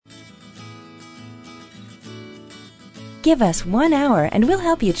Give us 1 hour and we'll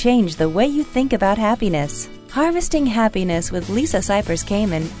help you change the way you think about happiness. Harvesting Happiness with Lisa Cypers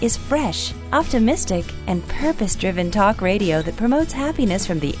Kamen is fresh, optimistic, and purpose-driven talk radio that promotes happiness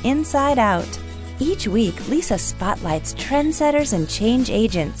from the inside out. Each week, Lisa spotlights trendsetters and change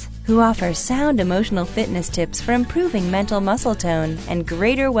agents who offer sound emotional fitness tips for improving mental muscle tone and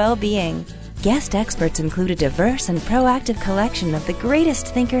greater well-being. Guest experts include a diverse and proactive collection of the greatest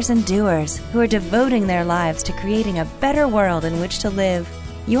thinkers and doers who are devoting their lives to creating a better world in which to live.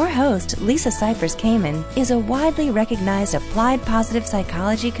 Your host, Lisa Cypers Kamen, is a widely recognized applied positive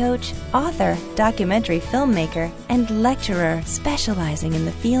psychology coach, author, documentary filmmaker, and lecturer specializing in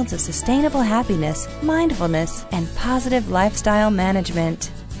the fields of sustainable happiness, mindfulness, and positive lifestyle management.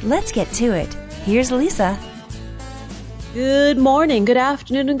 Let's get to it. Here's Lisa. Good morning, good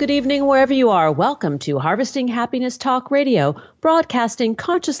afternoon, and good evening, wherever you are. Welcome to Harvesting Happiness Talk Radio, broadcasting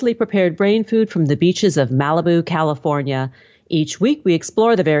consciously prepared brain food from the beaches of Malibu, California. Each week, we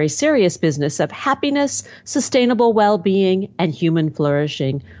explore the very serious business of happiness, sustainable well-being, and human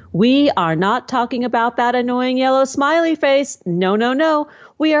flourishing. We are not talking about that annoying yellow smiley face. No, no, no.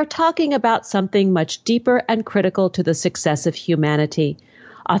 We are talking about something much deeper and critical to the success of humanity.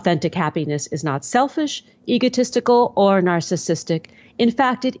 Authentic happiness is not selfish, egotistical, or narcissistic. In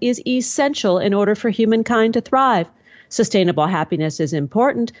fact, it is essential in order for humankind to thrive. Sustainable happiness is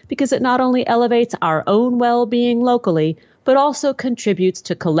important because it not only elevates our own well-being locally, but also contributes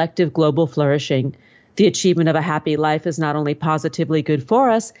to collective global flourishing. The achievement of a happy life is not only positively good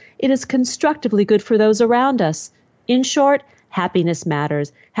for us, it is constructively good for those around us. In short, happiness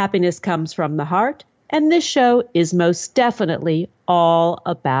matters. Happiness comes from the heart, and this show is most definitely all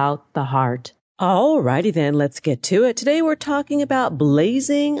about the heart. Alrighty then, let's get to it. Today we're talking about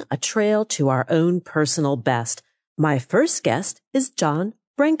blazing a trail to our own personal best. My first guest is John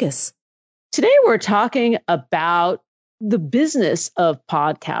Brenkus. Today we're talking about the business of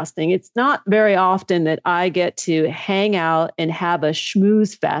podcasting. It's not very often that I get to hang out and have a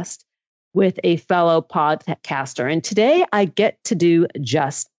schmooze fest with a fellow podcaster. And today I get to do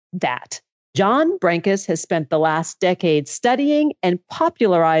just that. John Brenkus has spent the last decade studying and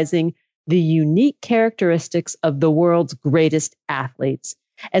popularizing the unique characteristics of the world's greatest athletes.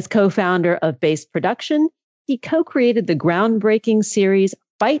 As co-founder of Base Production, he co-created the groundbreaking series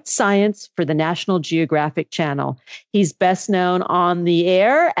Fight Science for the National Geographic Channel. He's best known on the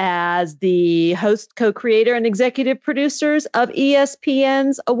air as the host, co-creator, and executive producers of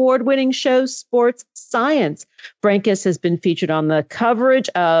ESPN's award-winning show Sports Science. Brenkus has been featured on the coverage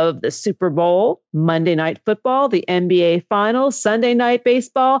of the Super Bowl, Monday Night Football, the NBA Finals, Sunday Night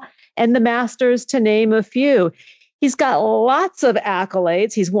Baseball, and the Masters, to name a few. He's got lots of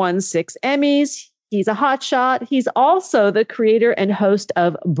accolades. He's won 6 Emmys. He's a hotshot. He's also the creator and host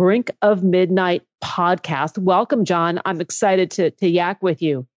of Brink of Midnight podcast. Welcome, John. I'm excited to yak with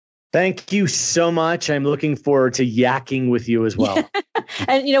you. Thank you so much. I'm looking forward to yakking with you as well.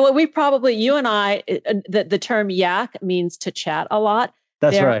 And you know what? You and I, the term yak means to chat a lot.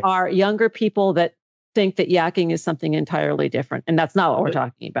 That's right. There are younger people that think that yakking is something entirely different. And that's not what we're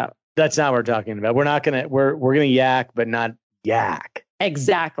talking about. That's not what we're talking about. We're going to yak, but not yak.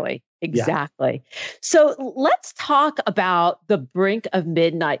 Exactly. Yeah. So let's talk about the Brink of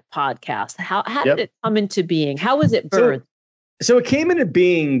Midnight podcast. How did it come into being? How was it birthed? So it came into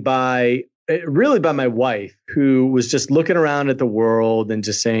being by my wife, who was just looking around at the world and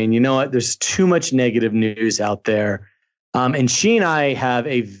just saying, you know what, there's too much negative news out there. And she and I have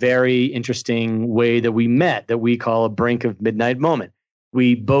a very interesting way that we met that we call a Brink of Midnight moment.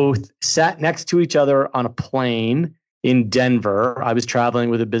 We both sat next to each other on a plane in Denver. I was traveling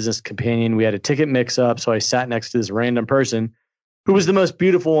with a business companion. We had a ticket mix up. So I sat next to this random person who was the most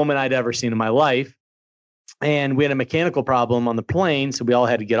beautiful woman I'd ever seen in my life. And we had a mechanical problem on the plane. So we all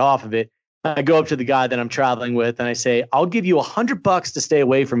had to get off of it. I go up to the guy that I'm traveling with and I say, I'll give you $100 to stay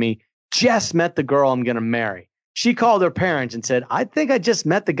away from me. Just met the girl I'm going to marry. She called her parents and said, I think I just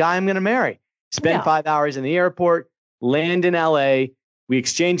met the guy I'm going to marry. Spent 5 hours in the airport, land in LA. We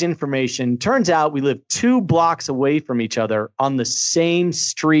exchange information. Turns out we live 2 blocks away from each other on the same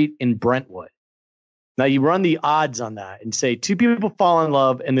street in Brentwood. Now you run the odds on that and say 2 people fall in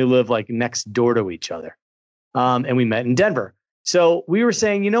love and they live like next door to each other. And we met in Denver. So we were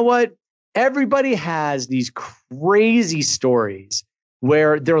saying, you know what? Everybody has these crazy stories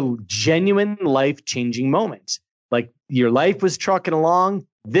where they're genuine life-changing moments. Like your life was trucking along,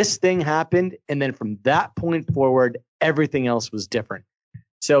 this thing happened, and then from that point forward, everything else was different.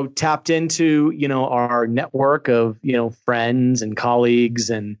 So tapped into, our network of, friends and colleagues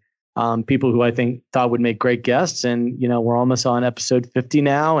and people who I think thought would make great guests. And, we're almost on episode 50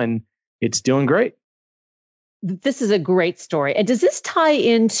 now and it's doing great. this is a great story. And does this tie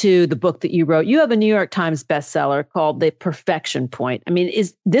into the book that you wrote? You have a New York Times bestseller called The Perfection Point. I mean,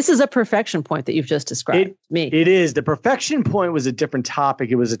 this is a perfection point that you've just described to me? It is. The perfection point was a different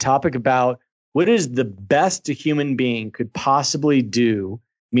topic. It was a topic about what is the best a human being could possibly do,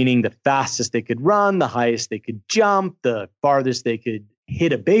 meaning the fastest they could run, the highest they could jump, the farthest they could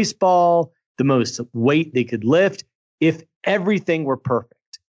hit a baseball, the most weight they could lift, if everything were perfect.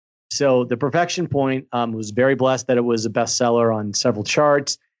 So The Perfection Point was very blessed that it was a bestseller on several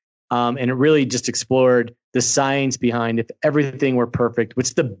charts. And it really just explored the science behind if everything were perfect,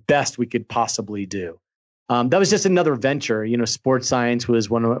 what's the best we could possibly do. That was just another venture. Sports science was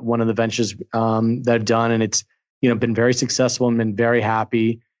one of the ventures that I've done, and it's been very successful and been very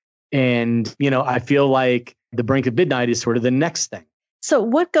happy. And I feel like The Brink of Midnight is sort of the next thing. So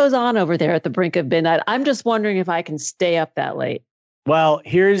what goes on over there at The Brink of Midnight? I'm just wondering if I can stay up that late. Well,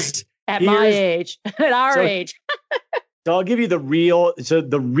 here's my age, at our age. So I'll give you the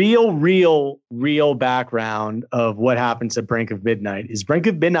real background of what happens at Brink of Midnight. Is Brink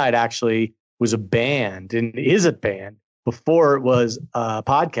of Midnight actually was a band and is a band before it was a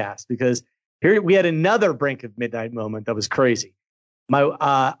podcast, because here we had another Brink of Midnight moment that was crazy.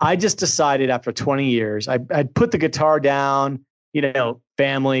 I just decided after 20 years, I'd put the guitar down,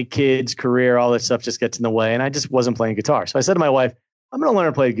 family, kids, career, all this stuff just gets in the way. And I just wasn't playing guitar. So I said to my wife, I'm going to learn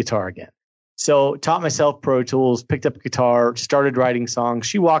to play guitar again. So taught myself Pro Tools, picked up a guitar, started writing songs.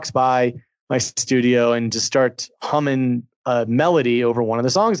 She walks by my studio and just starts humming a melody over one of the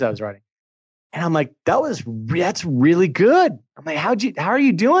songs that I was writing. And I'm like, that's really good. I'm like, how are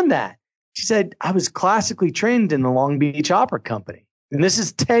you doing that? She said, I was classically trained in the Long Beach Opera Company. And this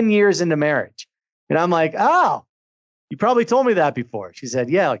is 10 years into marriage. And I'm like, oh, you probably told me that before. She said,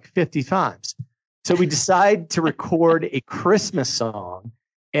 yeah, like 50 times. So we decide to record a Christmas song.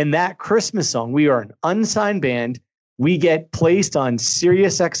 And that Christmas song, we are an unsigned band. We get placed on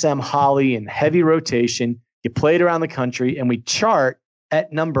Sirius XM Holly in heavy rotation. You play it around the country, and we chart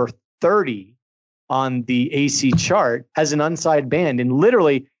at number 30 on the AC chart as an unsigned band. And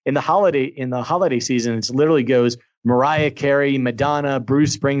literally in the holiday season, it literally goes Mariah Carey, Madonna,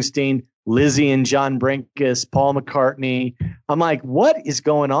 Bruce Springsteen, Lizzie and John Brinkus, Paul McCartney. I'm like, what is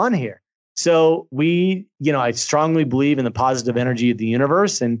going on here? So I strongly believe in the positive energy of the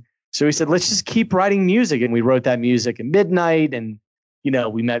universe. And so we said, let's just keep writing music. And we wrote that music at midnight, and,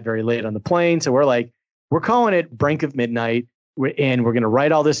 we met very late on the plane. So we're like, we're calling it Brink of Midnight, and we're going to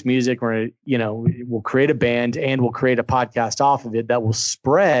write all this music. We'll create a band, and we'll create a podcast off of it that will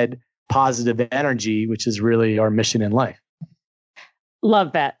spread positive energy, which is really our mission in life.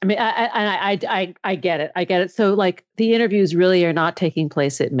 Love that. I mean, I get it. I get it. So like the interviews really are not taking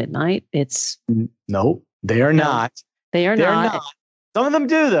place at midnight. No, they are not. They are not. Some of them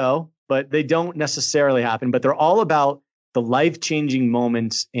do though, but they don't necessarily happen, but they're all about the life-changing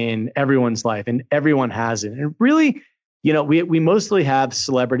moments in everyone's life, and everyone has it. And really, we mostly have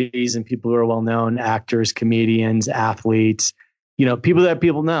celebrities and people who are well-known, actors, comedians, athletes, people that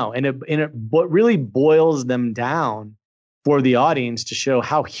people know. And what really boils them down for the audience to show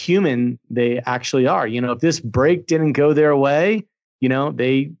how human they actually are. If this break didn't go their way,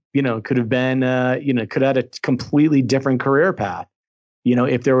 they, could have been, could have had a completely different career path.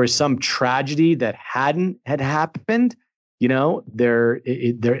 If there was some tragedy that had happened,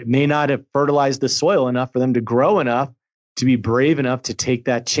 it may not have fertilized the soil enough for them to grow enough to be brave enough to take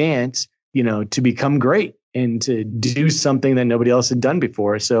that chance, to become great and to do something that nobody else had done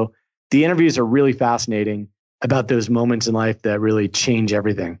before. So the interviews are really fascinating about those moments in life that really change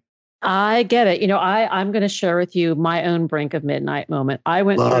everything. I get it. I'm going to share with you my own Brink of Midnight moment. I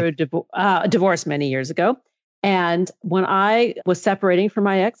went through a divorce many years ago. And when I was separating from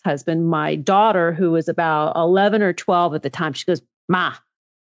my ex-husband, my daughter, who was about 11 or 12 at the time, she goes, Ma,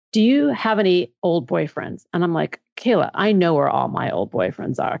 do you have any old boyfriends? And I'm like, Kayla, I know where all my old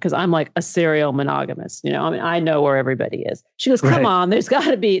boyfriends are, because I'm like a serial monogamist. I know where everybody is. She goes, come on, there's got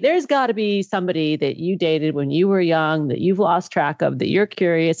to be somebody that you dated when you were young that you've lost track of, that you're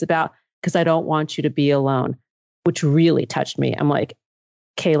curious about, because I don't want you to be alone, which really touched me. I'm like,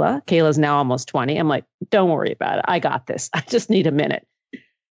 Kayla's now almost 20. I'm like, don't worry about it. I got this. I just need a minute.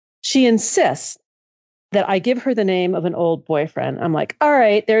 She insists that I give her the name of an old boyfriend. I'm like, all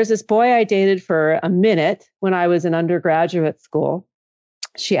right, there's this boy I dated for a minute when I was in undergraduate school.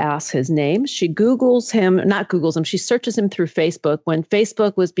 She asks his name. She she searches him through Facebook when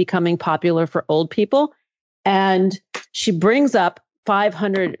Facebook was becoming popular for old people. And she brings up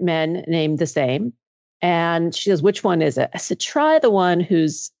 500 men named the same. And she goes, which one is it? I said, try the one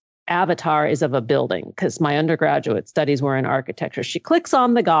whose avatar is of a building, because my undergraduate studies were in architecture. She clicks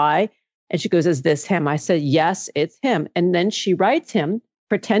on the guy, And she goes, is this him? I said, yes, it's him. And then she writes him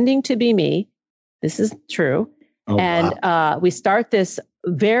pretending to be me. This is true. Oh, and wow. We start this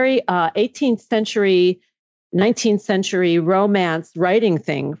very 18th century, 19th century romance writing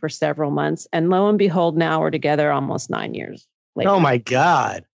thing for several months. And lo and behold, now we're together almost 9 years later. Oh my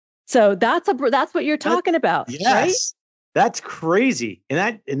God. So that's what you're talking about, yes. right? That's crazy.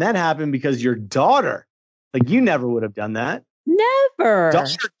 And that happened because your daughter, like you never would have done that. Never.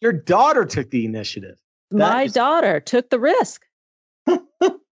 Your daughter took the initiative. My daughter took the risk.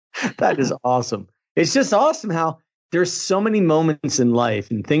 That is awesome. It's just awesome how there's so many moments in life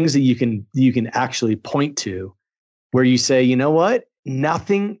and things that you can actually point to where you say, you know what?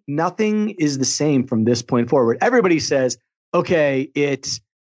 Nothing is the same from this point forward. Everybody says, okay, it's,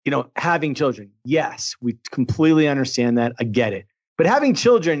 having children. Yes, we completely understand that. I get it. But having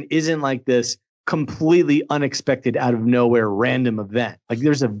children isn't like this completely unexpected, out of nowhere, random event. Like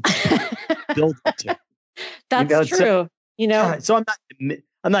there's a build up to it. That's true. So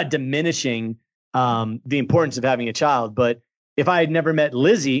I'm not diminishing the importance of having a child, but if I had never met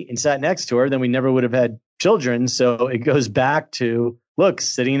Lizzie and sat next to her, then we never would have had children. So it goes back to, look,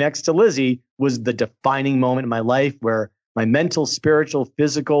 sitting next to Lizzie was the defining moment in my life where my mental, spiritual,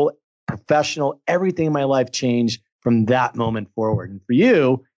 physical, professional, everything in my life changed from that moment forward. And for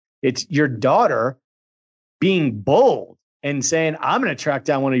you, it's your daughter being bold and saying, I'm going to track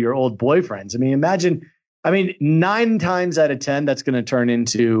down one of your old boyfriends. Imagine 9 times out of 10, that's going to turn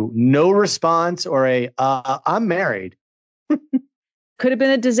into no response or I'm married. Could have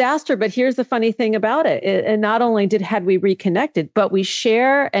been a disaster, but here's the funny thing about it. And not only had we reconnected, but we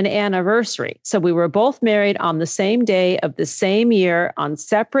share an anniversary. So we were both married on the same day of the same year on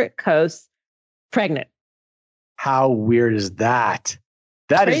separate coasts, pregnant. How weird is that?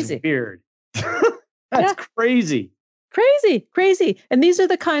 That is weird. That's crazy. Crazy. And these are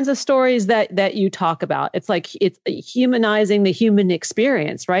the kinds of stories that you talk about. It's like it's humanizing the human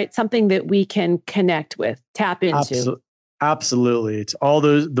experience, right? Something that we can connect with, tap into. Absolutely. It's all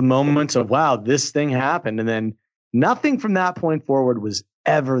the moments of, wow, this thing happened. And then nothing from that point forward was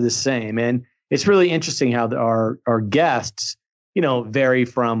ever the same. And it's really interesting how our guests, vary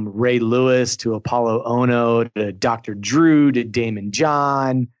from Ray Lewis to Apollo Ono to Dr. Drew to Damon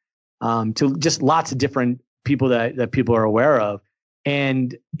John, to just lots of different people that people are aware of.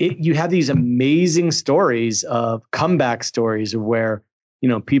 And you have these amazing stories of comeback stories of where,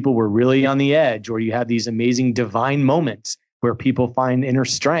 people were really on the edge, or you have these amazing divine moments where people find inner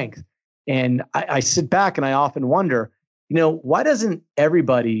strength. And I sit back and I often wonder, why doesn't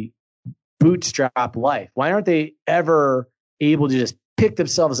everybody bootstrap life? Why aren't they ever able to just pick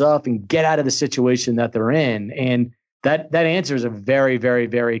themselves up and get out of the situation that they're in? And that answer is a very, very,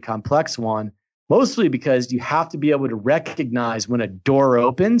 very complex one, mostly because you have to be able to recognize when a door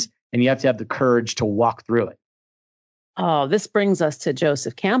opens and you have to have the courage to walk through it. Oh, this brings us to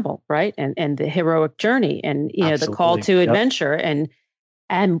Joseph Campbell, right? And the heroic journey and, Absolutely. The call to adventure. And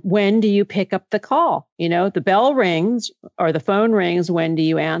when do you pick up the call? The bell rings or the phone rings. When do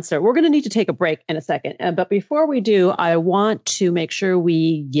you answer? We're going to need to take a break in a second. But before we do, I want to make sure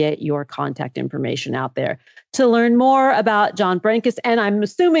we get your contact information out there to learn more about John Brenkus. And I'm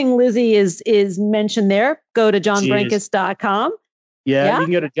assuming Lizzie is mentioned there. Go to johnbrenkus.com. Yeah, you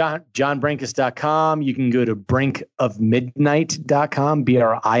can go to johnbrenkus.com. You can go to brinkofmidnight.com,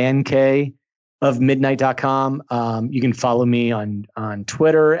 BRINK of midnight.com. You can follow me on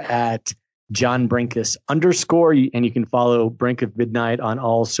Twitter at johnbrenkus_, and you can follow Brink of Midnight on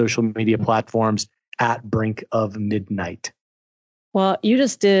all social media platforms at Brink of Midnight. Well, you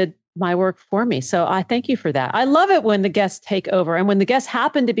just did my work for me. So I thank you for that. I love it when the guests take over and when the guests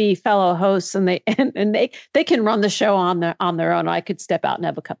happen to be fellow hosts and they can run the show on their own. I could step out and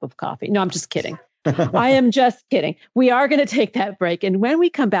have a cup of coffee. No, I'm just kidding. I am just kidding. We are going to take that break. And when we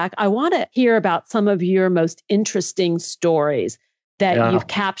come back, I want to hear about some of your most interesting stories that you've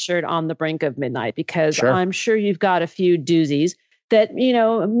captured on the Brink of Midnight, because I'm sure you've got a few doozies that,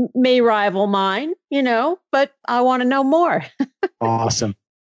 may rival mine, but I want to know more. Awesome.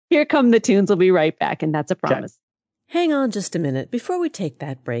 Here come the tunes. We'll be right back, and that's a promise. Okay. Hang on just a minute. Before we take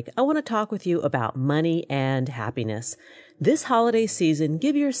that break, I want to talk with you about money and happiness. This holiday season,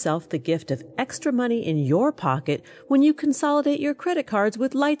 give yourself the gift of extra money in your pocket when you consolidate your credit cards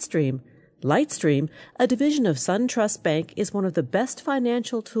with Lightstream. Lightstream, a division of SunTrust Bank, is one of the best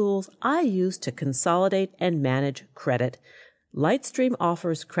financial tools I use to consolidate and manage credit. Lightstream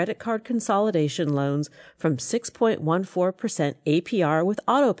offers credit card consolidation loans from 6.14% APR with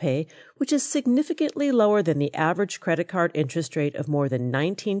AutoPay, which is significantly lower than the average credit card interest rate of more than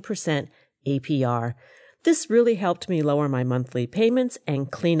 19% APR. This really helped me lower my monthly payments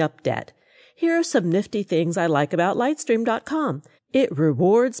and clean up debt. Here are some nifty things I like about Lightstream.com. It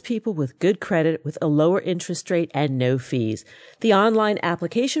rewards people with good credit with a lower interest rate and no fees. The online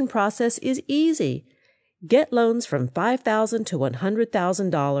application process is easy. Get loans from $5,000 to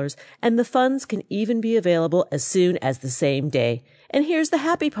 $100,000, and the funds can even be available as soon as the same day. And here's the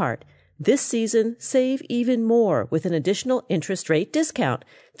happy part. This season, save even more with an additional interest rate discount.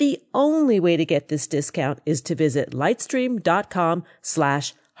 The only way to get this discount is to visit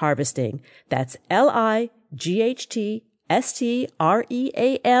lightstream.com/harvesting. That's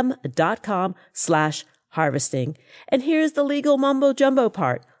lightstream.com/harvesting. And here's the legal mumbo jumbo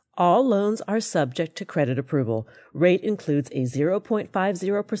part. All loans are subject to credit approval. Rate includes a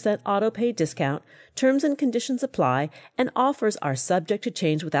 0.50% auto pay discount. Terms and conditions apply, and offers are subject to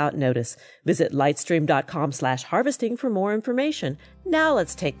change without notice. Visit lightstream.com/harvesting for more information. Now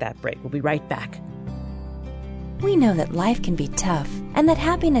let's take that break. We'll be right back. We know that life can be tough and that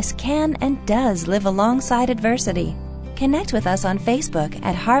happiness can and does live alongside adversity. Connect with us on Facebook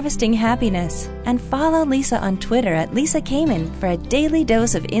at Harvesting Happiness and follow Lisa on Twitter at Lisa Kamen for a daily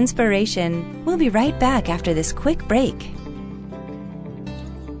dose of inspiration. We'll be right back after this quick break.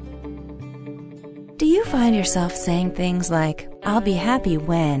 Do you find yourself saying things like, "I'll be happy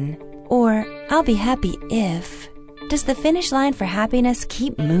when," or "I'll be happy if"? Does the finish line for happiness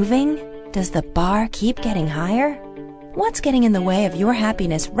keep moving? Does the bar keep getting higher? What's getting in the way of your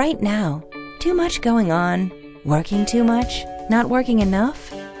happiness right now? Too much going on? Working too much? Not working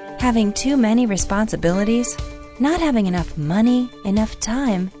enough? Having too many responsibilities? Not having enough money, enough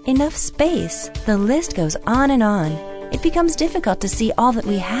time, enough space? The list goes on and on. It becomes difficult to see all that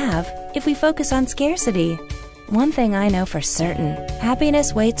we have if we focus on scarcity. One thing I know for certain,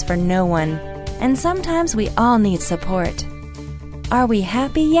 happiness waits for no one, and sometimes we all need support. Are We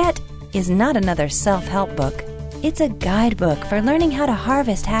Happy Yet? Is not another self-help book. It's a guidebook for learning how to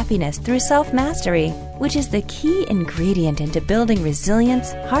harvest happiness through self-mastery, which is the key ingredient into building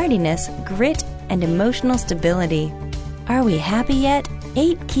resilience, hardiness, grit, and emotional stability. Are We Happy Yet?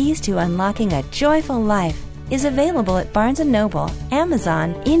 8 Keys to Unlocking a Joyful Life is available at Barnes & Noble,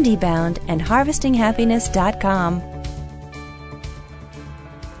 Amazon, IndieBound, and HarvestingHappiness.com.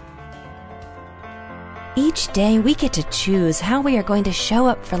 Each day we get to choose how we are going to show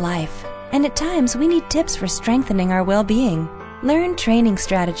up for life. And at times, we need tips for strengthening our well-being. Learn training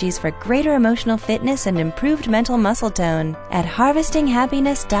strategies for greater emotional fitness and improved mental muscle tone at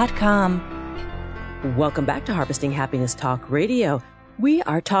HarvestingHappiness.com. Welcome back to Harvesting Happiness Talk Radio. We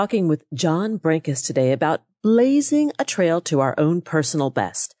are talking with John Brenkus today about blazing a trail to our own personal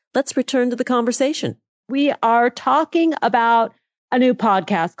best. Let's return to the conversation. We are talking about a new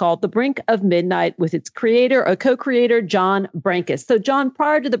podcast called The Brink of Midnight with its creator, or co-creator, John Brenkus. So, John,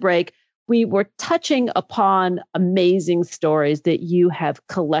 prior to the break, we were touching upon amazing stories that you have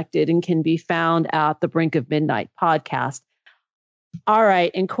collected and can be found at the Brink of Midnight podcast. All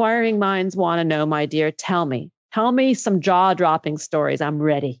right, inquiring minds want to know, my dear. Tell me some jaw-dropping stories. I'm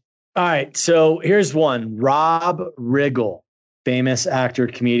ready. All right, so here's one. Rob Riggle, famous actor,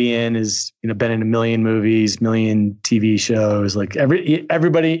 comedian, has been in a million movies, million TV shows. Like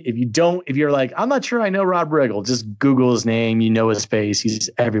everybody, if you're like, I'm not sure I know Rob Riggle, just Google his name, his face. He's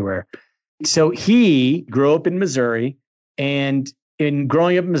everywhere. So he grew up in Missouri, and in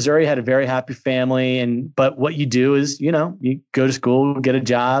growing up in Missouri, had a very happy family. But what you do is, you go to school, get a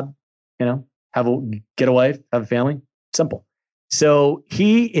job, get a wife, have a family. Simple. So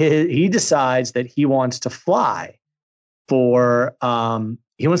he decides that he wants to fly for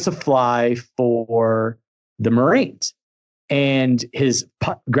the Marines. And his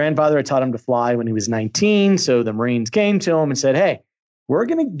grandfather had taught him to fly when he was 19. So the Marines came to him and said, "Hey, we're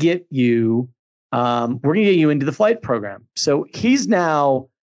going to get you into the flight program." So he's now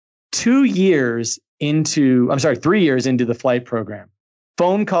 3 years into the flight program.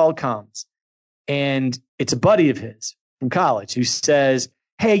 Phone call comes, and it's a buddy of his from college who says,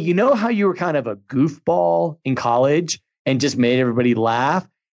 "Hey, you know how you were kind of a goofball in college and just made everybody laugh?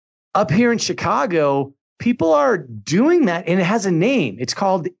 Up here in Chicago, people are doing that, and it has a name. It's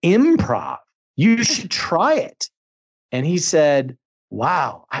called improv. You should try it." And he said,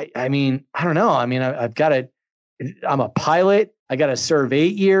 "Wow. I don't know. I'm a pilot. I got to serve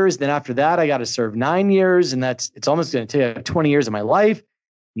 8 years. Then after that, I got to serve 9 years. And it's almost going to take 20 years of my life."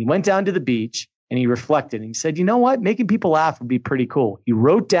 He went down to the beach and he reflected and he said, "You know what? Making people laugh would be pretty cool." He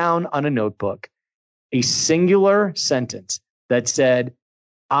wrote down on a notebook a singular sentence that said,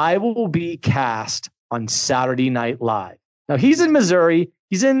 "I will be cast on Saturday Night Live." Now he's in Missouri.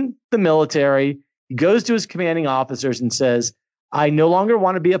 He's in the military. He goes to his commanding officers and says, "I no longer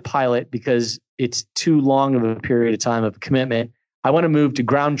want to be a pilot because it's too long of a period of time of commitment. I want to move to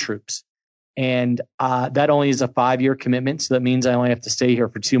ground troops." And that only is a 5-year commitment. So that means I only have to stay here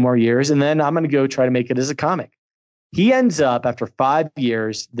for 2 more years. And then I'm going to go try to make it as a comic. He ends up, after 5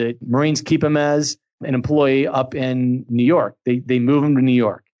 years, the Marines keep him as an employee up in New York. They move him to New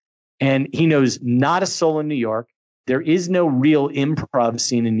York. And he knows not a soul in New York. There is no real improv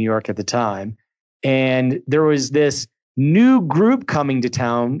scene in New York at the time. And there was this new group coming to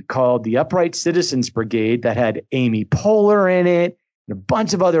town called the Upright Citizens Brigade that had Amy Poehler in it and a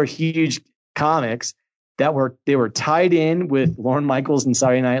bunch of other huge comics that were tied in with Lorne Michaels and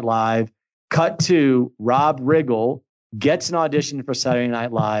Saturday Night Live. Cut to Rob Riggle gets an audition for Saturday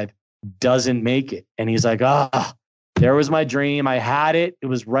Night Live, doesn't make it. And he's like, there was my dream. I had it. It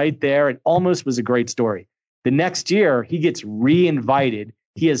was right there. It almost was a great story. The next year, he gets re-invited.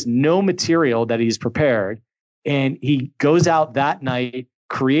 He has no material that he's prepared. And he goes out that night,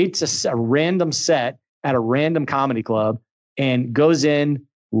 creates a random set at a random comedy club, and goes in,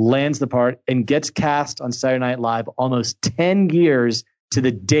 lands the part, and gets cast on Saturday Night Live almost 10 years to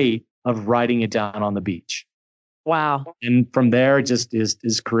the date of writing it down on the beach. Wow. And from there, just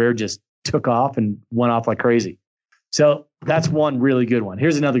his career just took off and went off like crazy. So that's one really good one.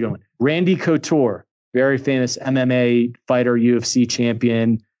 Here's another good one. Randy Couture, very famous MMA fighter, UFC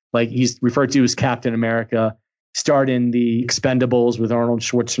champion. Like he's referred to as Captain America. Starred in the Expendables with Arnold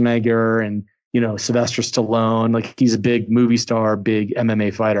Schwarzenegger and, Sylvester Stallone. Like he's a big movie star, big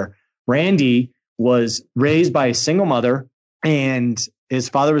MMA fighter. Randy was raised by a single mother, and his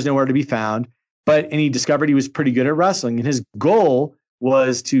father was nowhere to be found. And he discovered he was pretty good at wrestling. And his goal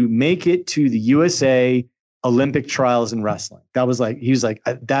was to make it to the USA Olympic trials in wrestling. He was like,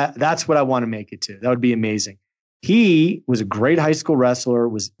 that's what I want to make it to. That would be amazing. He was a great high school wrestler,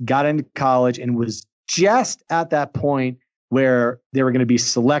 got into college, and was just at that point where they were going to be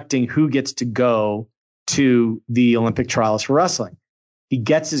selecting who gets to go to the Olympic trials for wrestling. He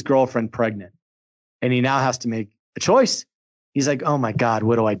gets his girlfriend pregnant, and he now has to make a choice. He's like, oh my God,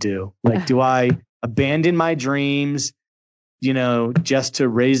 what do I do? Like, do I abandon my dreams, just to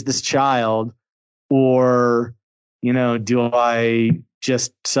raise this child? Or, do I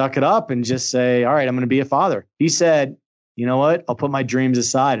just suck it up and just say, all right, I'm going to be a father? He said, you know what? I'll put my dreams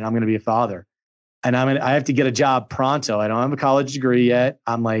aside and I'm going to be a father. And I have to get a job pronto. I don't have a college degree yet.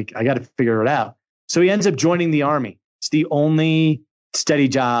 I'm like, I got to figure it out. So he ends up joining the Army. It's the only steady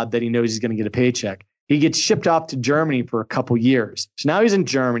job that he knows he's going to get a paycheck. He gets shipped off to Germany for a couple years. So now he's in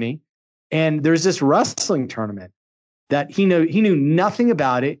Germany, and there's this wrestling tournament that he knew nothing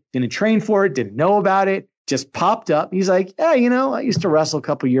about it, didn't train for it, didn't know about it, just popped up. He's like, yeah, I used to wrestle a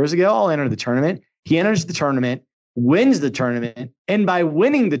couple years ago. I'll enter the tournament. He enters the tournament, wins the tournament, and by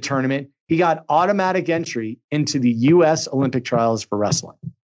winning the tournament, he got automatic entry into the U.S. Olympic trials for wrestling.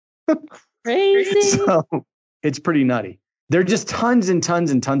 Crazy. So it's pretty nutty. There are just tons and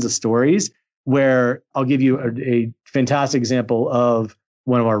tons and tons of stories where I'll give you a fantastic example of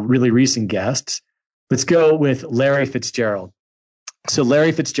one of our really recent guests. Let's go with Larry Fitzgerald. So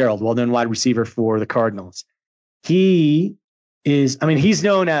Larry Fitzgerald, well-known wide receiver for the Cardinals. He's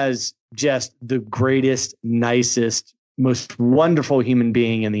known as just the greatest, nicest, most wonderful human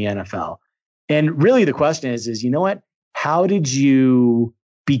being in the NFL. And really the question is, you know what? How did you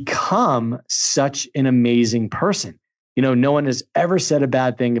become such an amazing person? No one has ever said a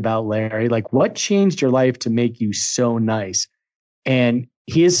bad thing about Larry. Like, what changed your life to make you so nice? And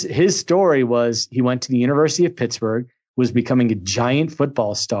his story was he went to the University of Pittsburgh, was becoming a giant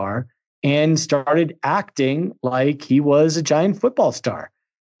football star, and started acting like he was a giant football star.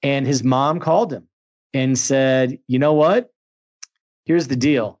 And his mom called him and said, you know what? Here's the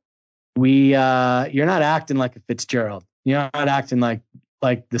deal. You're not acting like a Fitzgerald. You're not acting like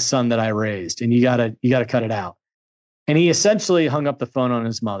the son that I raised, and you gotta cut it out. And he essentially hung up the phone on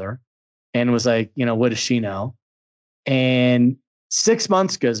his mother and was like, what does she know? And 6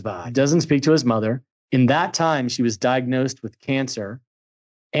 months goes by, doesn't speak to his mother. In that time, she was diagnosed with cancer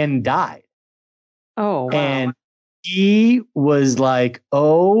and died. Oh, wow. And he was like,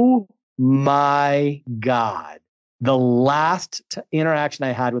 oh my God. The last interaction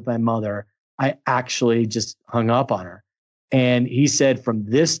I had with my mother, I actually just hung up on her. And he said, from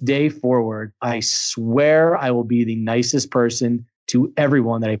this day forward, I swear I will be the nicest person to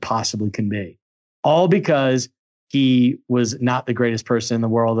everyone that I possibly can be. All because he was not the greatest person in the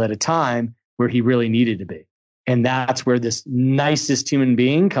world at a time where he really needed to be. And that's where this nicest human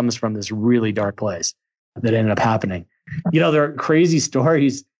being comes from, this really dark place that ended up happening. There are crazy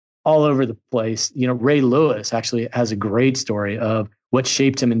stories all over the place. Ray Lewis actually has a great story of what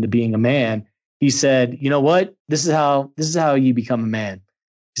shaped him into being a man. He said, you know what? This is how you become a man.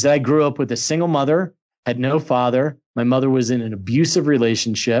 He said, I grew up with a single mother, had no father. My mother was in an abusive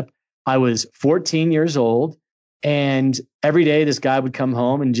relationship. I was 14 years old. And every day this guy would come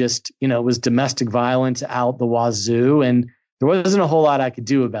home and just, it was domestic violence out the wazoo. And there wasn't a whole lot I could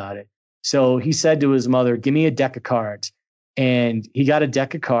do about it. So he said to his mother, give me a deck of cards. And he got a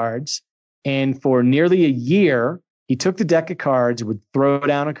deck of cards. And for nearly a year, he took the deck of cards, would throw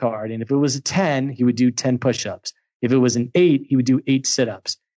down a card. And if it was a 10, he would do 10 push-ups. If it was an 8, he would do 8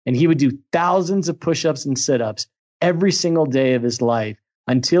 sit-ups. And he would do thousands of push-ups and sit-ups every single day of his life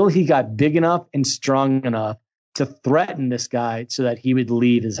until he got big enough and strong enough to threaten this guy so that he would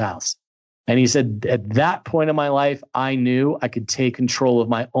leave his house. And he said, at that point in my life, I knew I could take control of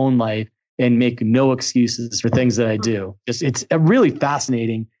my own life and make no excuses for things that I do. It's a really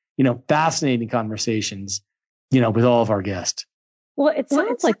fascinating conversations, with all of our guests. Well, it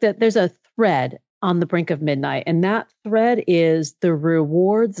sounds like that there's a thread on the brink of midnight, and that thread is the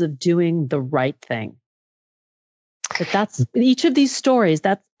rewards of doing the right thing. That's each of these stories.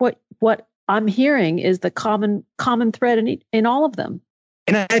 That's what I'm hearing is the common thread in all of them.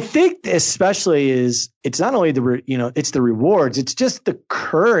 And I think especially it's not only it's the rewards, it's just the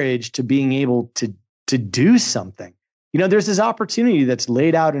courage to being able to do something. There's this opportunity that's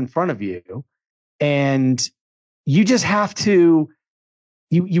laid out in front of you, and you just have to,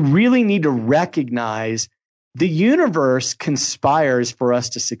 you really need to recognize the universe conspires for us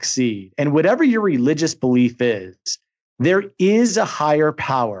to succeed. And whatever your religious belief is, there is a higher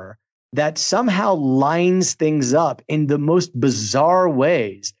power that somehow lines things up in the most bizarre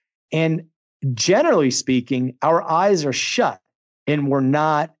ways. And generally speaking, our eyes are shut and we're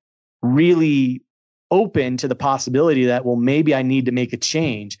not really open to the possibility that, well, maybe I need to make a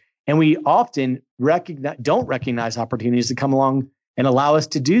change. And we often don't recognize opportunities to come along and allow us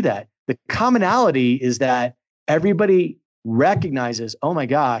to do that. The commonality is that everybody recognizes, oh my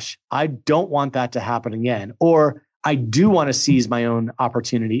gosh, I don't want that to happen again. Or I do want to seize my own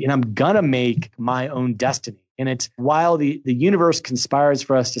opportunity and I'm going to make my own destiny. And it's while the universe conspires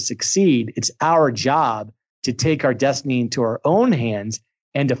for us to succeed, it's our job to take our destiny into our own hands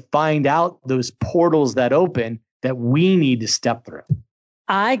and to find out those portals that open that we need to step through.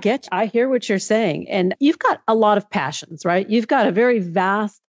 I hear what you're saying. And you've got a lot of passions, right? You've got a very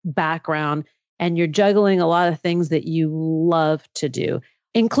vast background and you're juggling a lot of things that you love to do,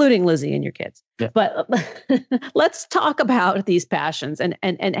 including Lizzie and your kids. Yeah. But let's talk about these passions and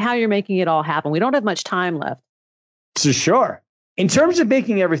how you're making it all happen. We don't have much time left. So sure. In terms of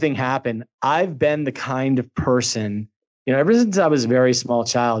making everything happen, I've been the kind of person, ever since I was a very small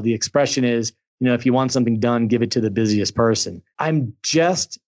child, the expression is, if you want something done, give it to the busiest person. I'm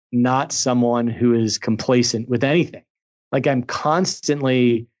just not someone who is complacent with anything. Like I'm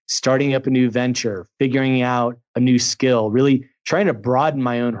constantly starting up a new venture, figuring out a new skill, really trying to broaden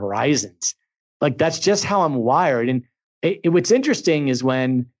my own horizons. Like that's just how I'm wired. And what's interesting is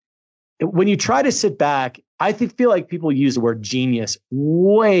when you try to sit back, I feel like people use the word genius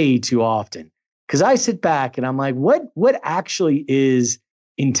way too often. Because I sit back and I'm like, what actually is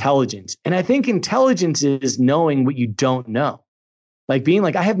intelligence? And I think intelligence is knowing what you don't know. Like being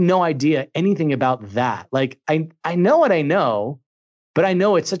like, I have no idea anything about that. Like I know what I know, but I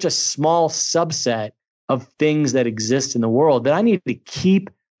know it's such a small subset of things that exist in the world that I need to keep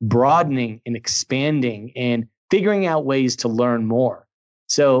broadening and expanding and figuring out ways to learn more.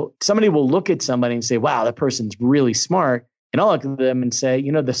 So somebody will look at somebody and say, wow, that person's really smart. And I'll look at them and say,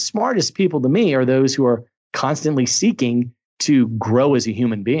 the smartest people to me are those who are constantly seeking to grow as a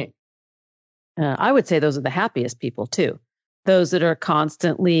human being. I would say those are the happiest people too. Those that are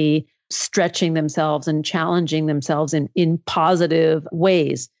constantly stretching themselves and challenging themselves in positive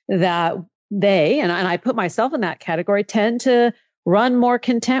ways that they, and I put myself in that category, tend to run more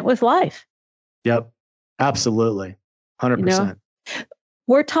content with life. Yep, absolutely. 100%.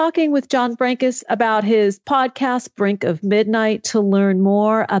 We're talking with John Brankus about his podcast, Brink of Midnight. To learn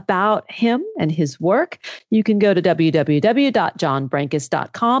more about him and his work, you can go to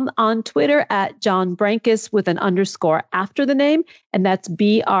www.johnbrankus.com, on Twitter at John Brankus with an underscore after the name, and that's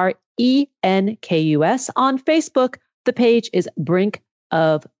BRENKUS. On Facebook, the page is Brink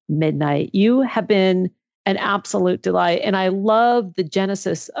of Midnight. You have been an absolute delight, and I love the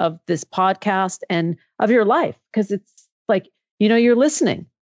genesis of this podcast and of your life, because it's like, you're listening.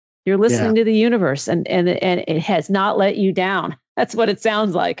 You're listening to the universe, and it has not let you down. That's what it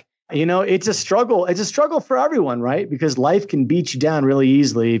sounds like. It's a struggle. It's a struggle for everyone, right? Because life can beat you down really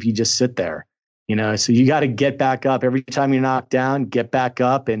easily if you just sit there. So you got to get back up. Every time you're knocked down, get back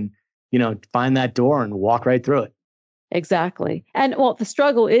up and, find that door and walk right through it. Exactly. And the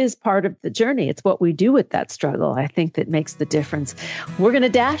struggle is part of the journey. It's what we do with that struggle, I think, that makes the difference. We're going to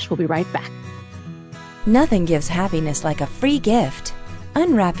dash. We'll be right back. Nothing gives happiness like a free gift.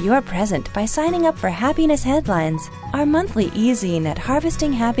 Unwrap your present by signing up for Happiness Headlines, our monthly e-zine at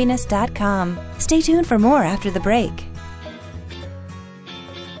harvestinghappiness.com. Stay tuned for more after the break.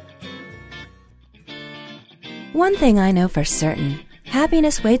 One thing I know for certain,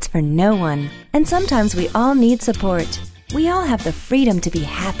 happiness waits for no one, and sometimes we all need support. We all have the freedom to be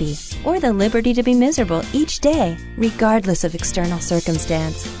happy, or the liberty to be miserable each day, regardless of external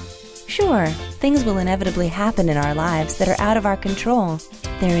circumstance. Sure, things will inevitably happen in our lives that are out of our control.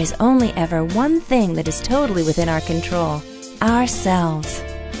 There is only ever one thing that is totally within our control: ourselves.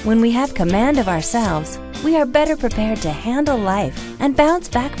 When we have command of ourselves, we are better prepared to handle life and bounce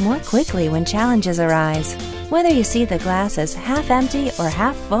back more quickly when challenges arise. Whether you see the glass as half empty or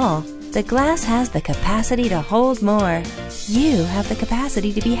half full, the glass has the capacity to hold more. You have the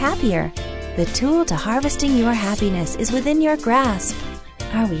capacity to be happier. The tool to harvesting your happiness is within your grasp.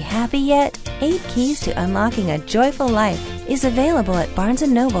 Are we happy yet? 8 Keys to Unlocking a Joyful Life is available at Barnes &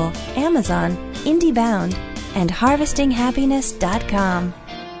 Noble, Amazon, IndieBound, and harvestinghappiness.com.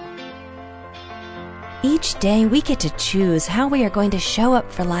 Each day we get to choose how we are going to show up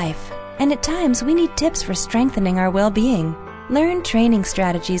for life, and at times we need tips for strengthening our well-being. Learn training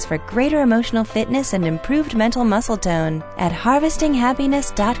strategies for greater emotional fitness and improved mental muscle tone at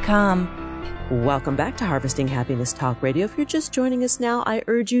harvestinghappiness.com. Welcome back to Harvesting Happiness Talk Radio. If you're just joining us now, I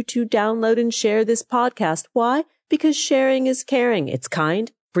urge you to download and share this podcast. Why? Because sharing is caring. It's kind,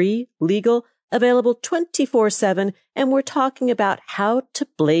 free, legal, available 24/7, and we're talking about how to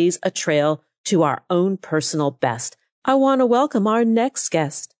blaze a trail to our own personal best. I want to welcome our next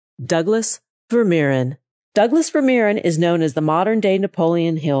guest, Douglas Vermeeren. Douglas Vermeeren is known as the modern-day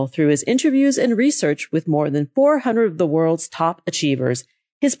Napoleon Hill through his interviews and research with more than 400 of the world's top achievers.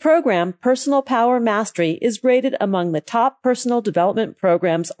 His program, Personal Power Mastery, is rated among the top personal development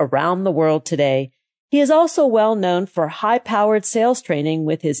programs around the world today. He is also well known for high-powered sales training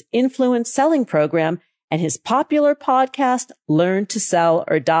with his Influence Selling program and his popular podcast, Learn to Sell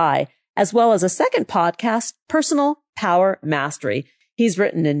or Die, as well as a second podcast, Personal Power Mastery. He's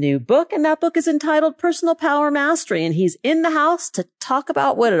written a new book, and that book is entitled Personal Power Mastery, and he's in the house to talk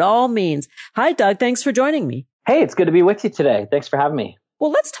about what it all means. Hi, Doug. Thanks for joining me. Hey, it's good to be with you today. Thanks for having me.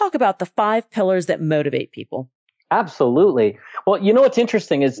 Well, let's talk about the 5 pillars that motivate people. Absolutely. Well, you know what's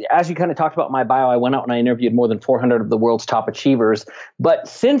interesting is, as you kind of talked about my bio, I went out and I interviewed more than 400 of the world's top achievers. But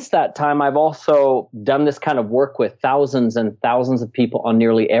since that time, I've also done this kind of work with thousands and thousands of people on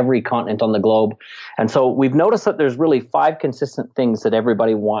nearly every continent on the globe. And so we've noticed that there's really 5 consistent things that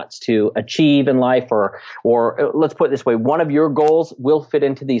everybody wants to achieve in life, or let's put it this way, one of your goals will fit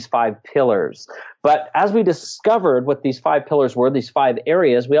into these 5 pillars. But as we discovered what these 5 pillars were, these 5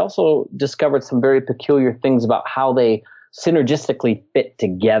 areas, we also discovered some very peculiar things about how they synergistically fit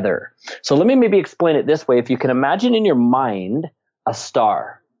together. So let me maybe explain it this way. If you can imagine in your mind a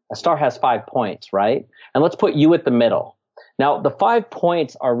star has 5 points, right? And let's put you at the middle. Now, the 5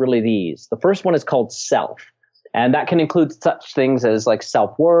 points are really these. The first one is called self. And that can include such things as like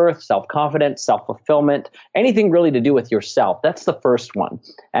self-worth, self-confidence, self-fulfillment, anything really to do with yourself. That's the first one.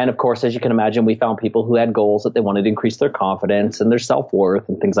 And of course, as you can imagine, we found people who had goals that they wanted to increase their confidence and their self-worth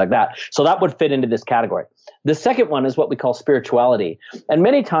and things like that. So that would fit into this category. The second one is what we call spirituality. And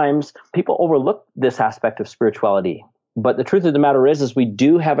many times people overlook this aspect of spirituality. But the truth of the matter is we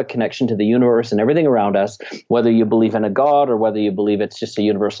do have a connection to the universe and everything around us. Whether you believe in a God or whether you believe it's just a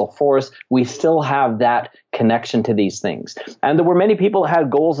universal force, we still have that connection to these things. And there were many people that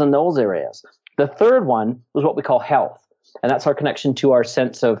had goals in those areas. The third one was what we call health. And that's our connection to our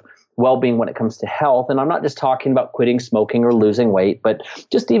sense of well-being when it comes to health. And I'm not just talking about quitting smoking or losing weight, but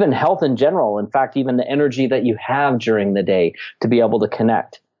just even health in general. In fact, even the energy that you have during the day to be able to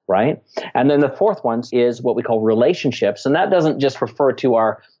connect. Right? And then the fourth one is what we call relationships. And that doesn't just refer to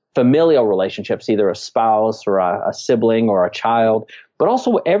our familial relationships, either a spouse or a sibling or a child, but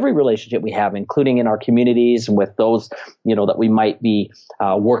also every relationship we have, including in our communities and with those, that we might be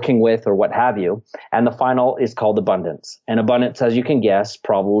working with or what have you. And the final is called abundance. And abundance, as you can guess,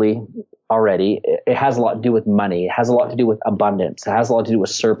 probably already, it has a lot to do with money. It has a lot to do with abundance. It has a lot to do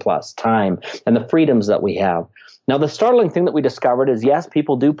with surplus, time, and the freedoms that we have. Now, the startling thing that we discovered is, yes,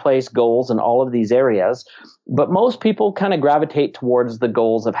 people do place goals in all of these areas, but most people kind of gravitate towards the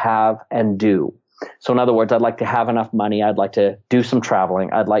goals of have and do. So in other words, I'd like to have enough money. I'd like to do some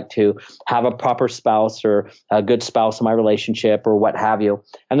traveling. I'd like to have a proper spouse or a good spouse in my relationship or what have you.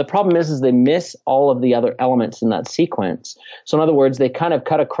 And the problem is they miss all of the other elements in that sequence. So in other words, they kind of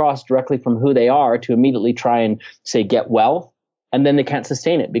cut across directly from who they are to immediately try and say, get wealth. And then they can't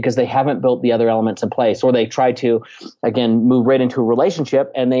sustain it because they haven't built the other elements in place, or they try to, again, move right into a relationship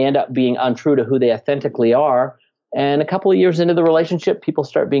and they end up being untrue to who they authentically are. And a couple of years into the relationship, people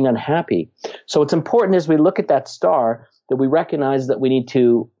start being unhappy. So it's important as we look at that star that we recognize that we need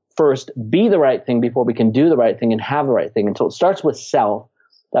to first be the right thing before we can do the right thing and have the right thing. And so it starts with self,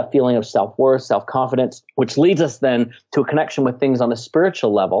 that feeling of self-worth, self-confidence, which leads us then to a connection with things on a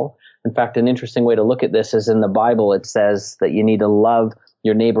spiritual level. In fact, an interesting way to look at this is in the Bible, it says that you need to love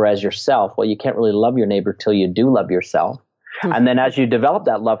your neighbor as yourself. Well, you can't really love your neighbor till you do love yourself. And then as you develop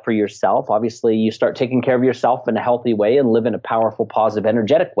that love for yourself, obviously you start taking care of yourself in a healthy way and live in a powerful, positive,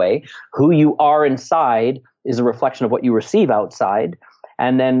 energetic way. Who you are inside is a reflection of what you receive outside.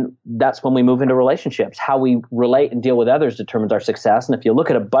 And then that's when we move into relationships. How we relate and deal with others determines our success. And if you look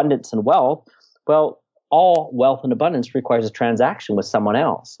at abundance and wealth, well, all wealth and abundance requires a transaction with someone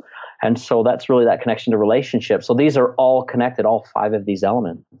else. And so that's really that connection to relationships. So these are all connected, all 5 of these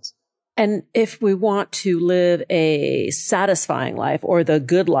elements. And if we want to live a satisfying life or the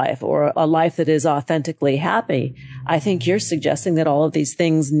good life or a life that is authentically happy, I think you're suggesting that all of these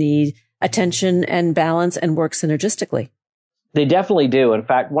things need attention and balance and work synergistically. They definitely do. In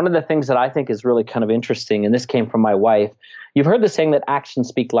fact, one of the things that I think is really kind of interesting, and this came from my wife, you've heard the saying that actions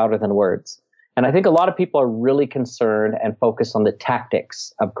speak louder than words. And I think a lot of people are really concerned and focused on the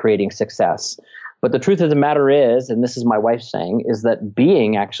tactics of creating success. But the truth of the matter is, and this is my wife saying, is that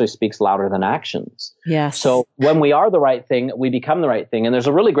being actually speaks louder than actions. Yes. So when we are the right thing, we become the right thing. And there's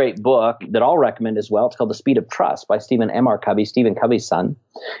a really great book that I'll recommend as well. It's called The Speed of Trust by Stephen M.R. Covey, Stephen Covey's son.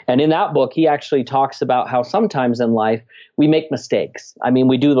 And in that book, he actually talks about how sometimes in life we make mistakes. I mean,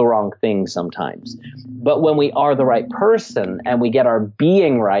 we do the wrong thing sometimes. But when we are the right person and we get our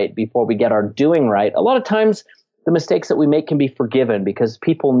being right before we get our doing right, a lot of times the mistakes that we make can be forgiven because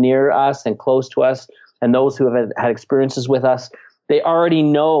people near us and close to us and those who have had experiences with us, they already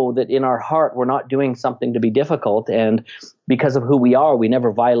know that in our heart we're not doing something to be difficult. And because of who we are, we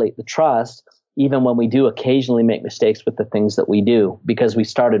never violate the trust, even when we do occasionally make mistakes with the things that we do, because we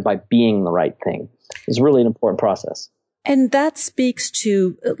started by being the right thing. It's really an important process. And that speaks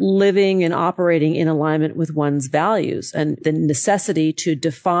to living and operating in alignment with one's values and the necessity to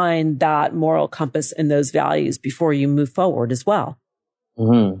define that moral compass and those values before you move forward as well.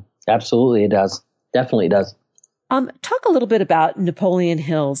 Mm-hmm. Absolutely, it does. Definitely does. Talk a little bit about Napoleon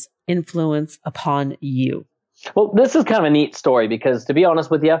Hill's influence upon you. Well, this is kind of a neat story because, to be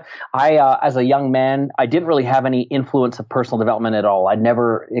honest with you, I, as a young man, I didn't really have any influence of personal development at all. I'd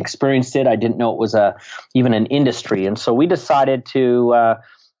never experienced it. I didn't know it was even an industry. And so we decided to,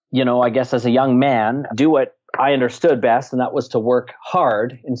 I guess as a young man, do what I understood best, and that was to work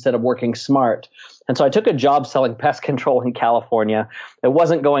hard instead of working smart. And so I took a job selling pest control in California. It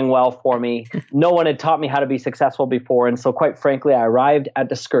wasn't going well for me. No one had taught me how to be successful before. And so quite frankly, I arrived at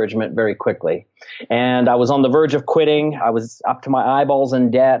discouragement very quickly. And I was on the verge of quitting. I was up to my eyeballs in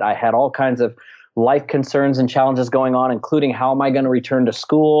debt. I had all kinds of life concerns and challenges going on, including how am I going to return to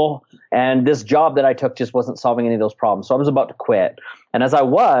school? And this job that I took just wasn't solving any of those problems. So I was about to quit. And as I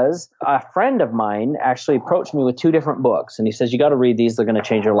was, a friend of mine actually approached me with 2 different books. And he says, you got to read these. They're going to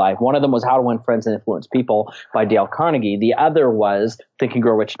change your life. One of them was How to Win Friends and Influence People by Dale Carnegie. The other was Think and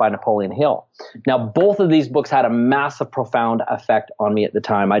Grow Rich by Napoleon Hill. Now, both of these books had a massive, profound effect on me at the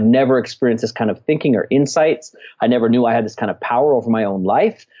time. I'd never experienced this kind of thinking or insights. I never knew I had this kind of power over my own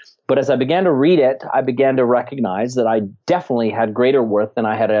life. But as I began to read it, I began to recognize that I definitely had greater worth than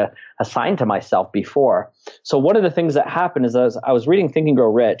I had assigned to myself before. So one of the things that happened is as I was reading Think and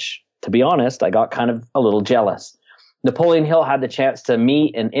Grow Rich, to be honest, I got kind of a little jealous. Napoleon Hill had the chance to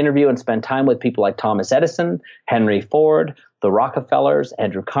meet and interview and spend time with people like Thomas Edison, Henry Ford, the Rockefellers,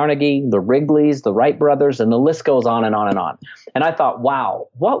 Andrew Carnegie, the Wrigleys, the Wright brothers, and the list goes on and on and on. And I thought, wow,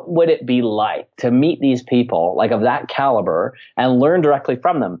 what would it be like to meet these people like of that caliber and learn directly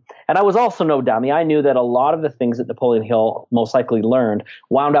from them? And I was also no dummy. I knew that a lot of the things that Napoleon Hill most likely learned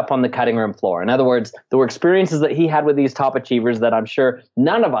wound up on the cutting room floor. In other words, there were experiences that he had with these top achievers that I'm sure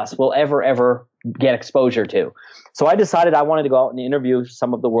none of us will ever get exposure to. So I decided I wanted to go out and interview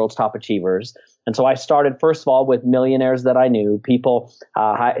some of the world's top achievers. And so I started, first of all, with millionaires that I knew, people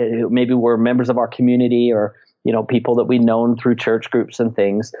who maybe were members of our community or, people that we'd known through church groups and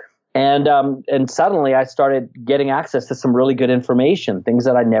things. And suddenly I started getting access to some really good information, things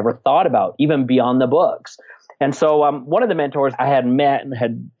that I never thought about, even beyond the books. And so one of the mentors I had met and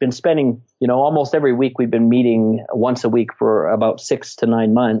had been spending, almost every week, we've been meeting once a week for about 6 to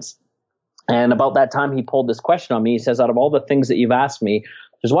 9 months. And about that time, he pulled this question on me. He says, out of all the things that you've asked me,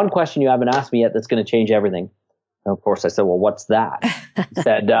 there's one question you haven't asked me yet that's going to change everything. And of course, I said, well, what's that? He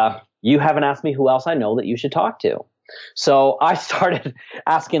said, you haven't asked me who else I know that you should talk to. So I started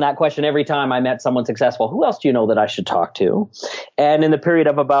asking that question every time I met someone successful. Who else do you know that I should talk to? And in the period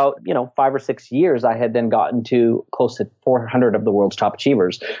of about, 5 or 6 years, I had then gotten to close to 400 of the world's top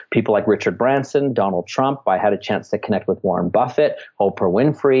achievers. People like Richard Branson, Donald Trump. I had a chance to connect with Warren Buffett, Oprah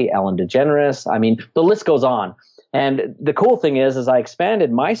Winfrey, Ellen DeGeneres. I mean, the list goes on. And the cool thing is I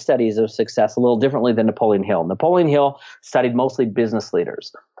expanded my studies of success a little differently than Napoleon Hill. Napoleon Hill studied mostly business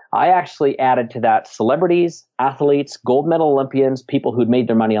leaders. I actually added to that celebrities, athletes, gold medal Olympians, people who'd made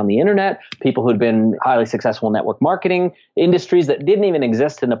their money on the internet, people who'd been highly successful in network marketing, industries that didn't even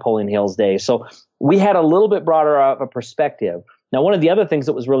exist in Napoleon Hill's day. So we had a little bit broader of a perspective. Now, one of the other things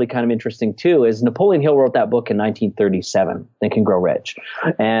that was really kind of interesting too is Napoleon Hill wrote that book in 1937, Think and Grow Rich.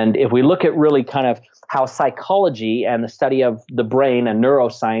 And if we look at really kind of how psychology and the study of the brain and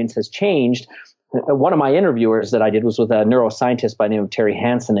neuroscience has changed, one of my interviewers that I did was with a neuroscientist by the name of Terry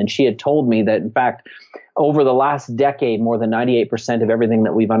Hansen, and she had told me that, in fact, over the last decade, more than 98% of everything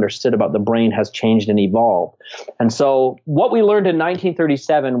that we've understood about the brain has changed and evolved. And so what we learned in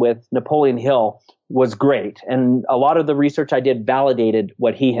 1937 with Napoleon Hill was great, and a lot of the research I did validated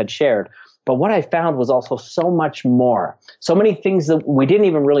what he had shared. But what I found was also so much more, so many things that we didn't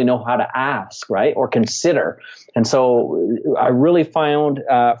even really know how to ask, right, or consider. And so I really found,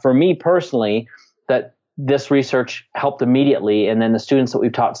 for me personally, that this research helped immediately. And then the students that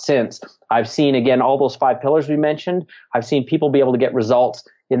we've taught since, I've seen, again, all those 5 pillars we mentioned. I've seen people be able to get results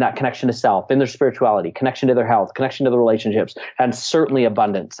in that connection to self, in their spirituality, connection to their health, connection to the relationships, and certainly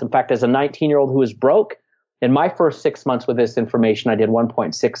abundance. In fact, as a 19-year-old who was broke, in my first 6 months with this information, I did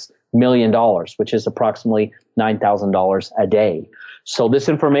 $1.6 million, which is approximately $9,000 a day. So this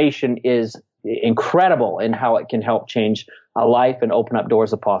information is incredible in how it can help change a life and open up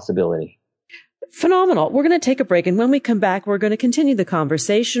doors of possibility. Phenomenal. We're going to take a break. And when we come back, we're going to continue the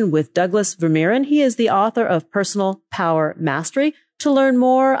conversation with Douglas Vermeeren. He is the author of Personal Power Mastery. To learn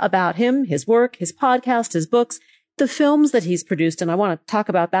more about him, his work, his podcast, his books, the films that he's produced, and I want to talk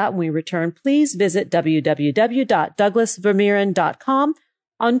about that when we return, please visit www.douglasvermeeren.com,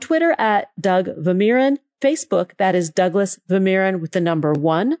 on Twitter at Doug Vermeeren, Facebook, that is Douglas Vermeeren with the number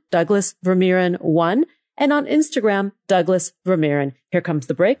 1, Douglas Vermeeren 1, and on Instagram, Douglas Vermeeren. Here comes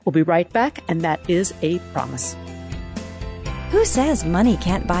the break. We'll be right back, and that is a promise. Who says money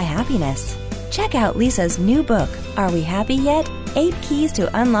can't buy happiness? Check out Lisa's new book, Are We Happy Yet? 8 Keys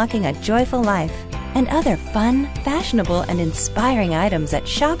to Unlocking a Joyful Life, and other fun, fashionable, and inspiring items at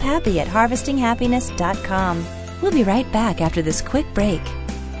shophappy at harvestinghappiness.com. We'll be right back after this quick break.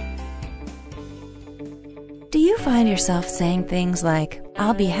 Do you find yourself saying things like,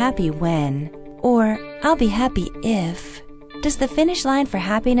 I'll be happy when, or I'll be happy if? Does the finish line for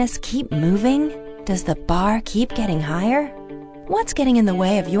happiness keep moving? Does the bar keep getting higher? What's getting in the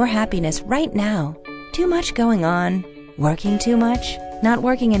way of your happiness right now? Too much going on? Working too much? Not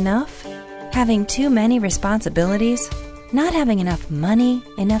working enough? Having too many responsibilities? Not having enough money,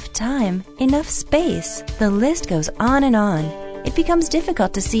 enough time, enough space? The list goes on and on. It becomes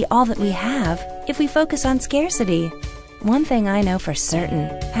difficult to see all that we have if we focus on scarcity. One thing I know for certain,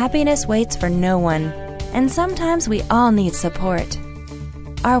 happiness waits for no one, and sometimes we all need support.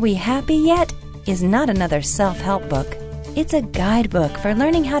 Are We Happy Yet? Is not another self-help book. It's a guidebook for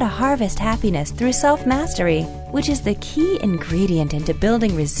learning how to harvest happiness through self-mastery, which is the key ingredient into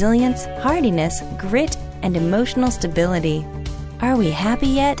building resilience, hardiness, grit, and emotional stability. Are We Happy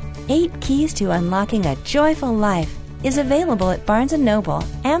Yet? 8 Keys to Unlocking a Joyful Life is available at Barnes & Noble,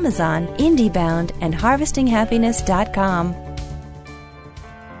 Amazon, IndieBound, and harvestinghappiness.com.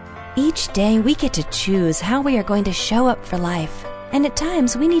 Each day we get to choose how we are going to show up for life, and at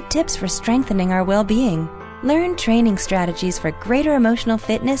times we need tips for strengthening our well-being. Learn training strategies for greater emotional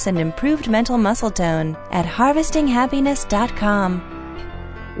fitness and improved mental muscle tone at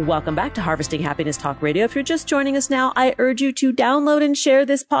harvestinghappiness.com. Welcome back to Harvesting Happiness Talk Radio. If you're just joining us now, I urge you to download and share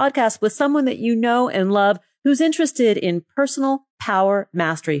this podcast with someone that you know and love who's interested in personal power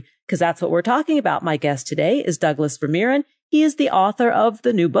mastery, because that's what we're talking about. My guest today is Douglas Vermeeren. He is the author of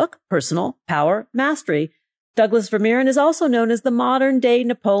the new book, Personal Power Mastery. Douglas Vermeeren is also known as the modern-day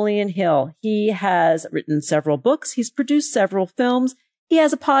Napoleon Hill. He has written several books. He's produced several films. He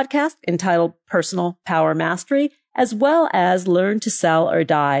has a podcast entitled Personal Power Mastery, as well as Learn to Sell or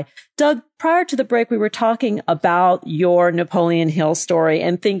Die. Doug, prior to the break, we were talking about your Napoleon Hill story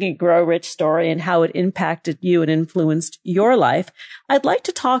and Think and Grow Rich story and how it impacted you and influenced your life. I'd like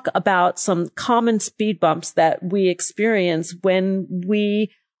to talk about some common speed bumps that we experience when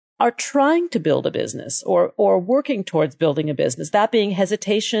we are trying to build a business or working towards building a business, that being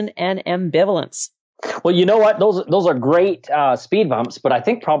hesitation and ambivalence. Well, you know what? Those are great speed bumps, but I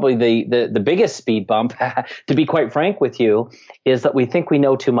think probably the biggest speed bump, to be quite frank with you, is that we think we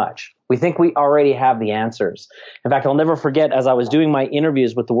know too much. We think we already have the answers. In fact, I'll never forget, as I was doing my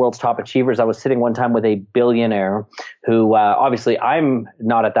interviews with the world's top achievers, I was sitting one time with a billionaire who, obviously I'm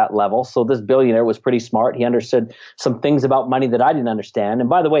not at that level. So this billionaire was pretty smart. He understood some things about money that I didn't understand. And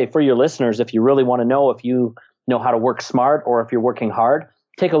by the way, for your listeners, if you really want to know if you know how to work smart or if you're working hard,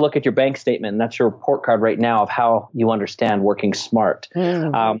 take a look at your bank statement. And that's your report card right now of how you understand working smart.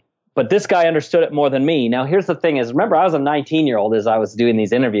 But this guy understood it more than me. Now, here's the thing is, remember, I was a 19-year-old as I was doing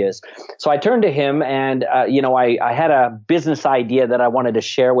these interviews. So I turned to him and, I had a business idea that I wanted to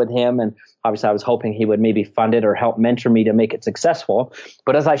share with him. And obviously I was hoping he would maybe fund it or help mentor me to make it successful.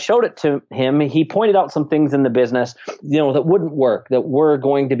 But as I showed it to him, he pointed out some things in the business, that wouldn't work, that were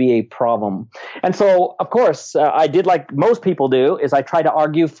going to be a problem. And so, of course, I did like most people do, is I try to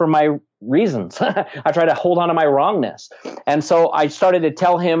argue for my reasons. I try to hold on to my wrongness. And so I started to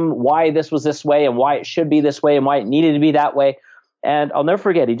tell him why this was this way and why it should be this way and why it needed to be that way. And I'll never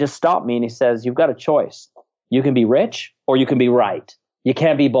forget, he just stopped me and he says, "You've got a choice. You can be rich or you can be right. You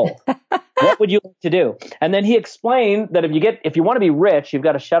can't be both. What would you like to do?" And then he explained that if you want to be rich, you've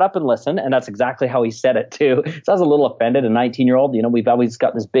got to shut up and listen. And that's exactly how he said it too. So I was a little offended, a 19-year-old, we've always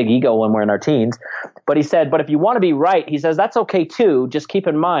got this big ego when we're in our teens. But he said, but if you want to be right, he says, that's okay too. Just keep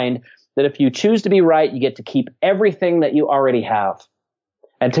in mind that if you choose to be right, you get to keep everything that you already have.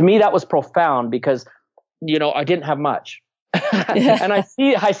 And to me, that was profound because, I didn't have much. And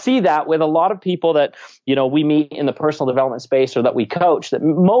I see that with a lot of people that, we meet in the personal development space or that we coach, that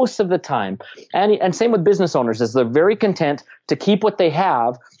most of the time, and same with business owners, is they're very content to keep what they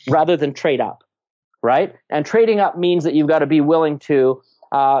have rather than trade up, right? And trading up means that you've got to be willing to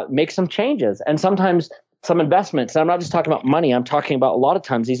make some changes. And sometimes some investments, and I'm not just talking about money, I'm talking about a lot of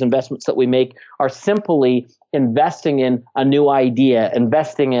times these investments that we make are simply investing in a new idea,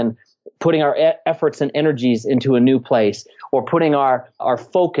 investing in putting our efforts and energies into a new place, or putting our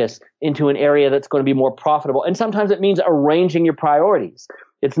focus into an area that's going to be more profitable. And sometimes it means arranging your priorities.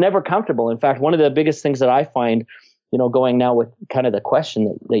 It's never comfortable. In fact, one of the biggest things that I find, going now with kind of the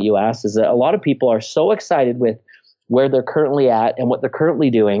question that you asked, is that a lot of people are so excited with where they're currently at and what they're currently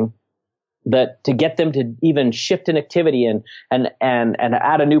doing, that to get them to even shift an activity and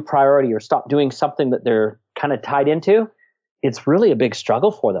add a new priority or stop doing something that they're kind of tied into, it's really a big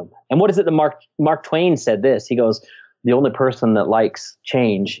struggle for them. And what is it that Mark Twain said this? He goes, "The only person that likes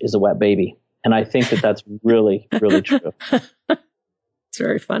change is a wet baby." And I think that that's really, really true. It's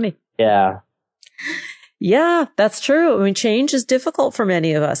very funny. Yeah. Yeah, that's true. I mean, change is difficult for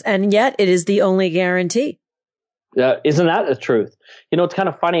many of us, and yet it is the only guarantee. Isn't that the truth? It's kind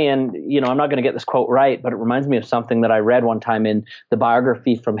of funny, and, I'm not going to get this quote right, but it reminds me of something that I read one time in the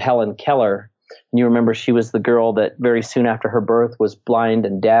biography from Helen Keller. And you remember she was the girl that very soon after her birth was blind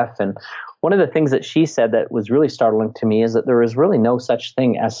and deaf. And one of the things that she said that was really startling to me is that there is really no such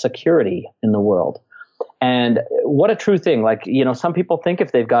thing as security in the world. And what a true thing. Like, some people think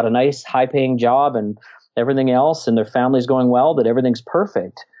if they've got a nice high-paying job and everything else and their family's going well, that everything's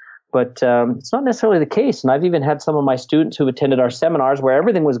perfect. But it's not necessarily the case. And I've even had some of my students who attended our seminars where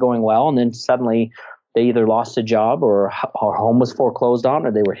everything was going well, and then suddenly they either lost a job or home was foreclosed on,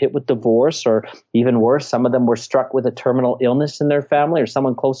 or they were hit with divorce, or even worse, some of them were struck with a terminal illness in their family or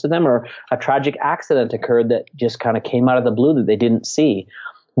someone close to them, or a tragic accident occurred that just kind of came out of the blue that they didn't see.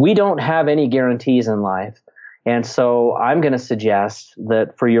 We don't have any guarantees in life. And so I'm going to suggest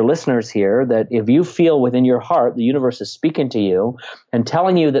that for your listeners here, that if you feel within your heart the universe is speaking to you and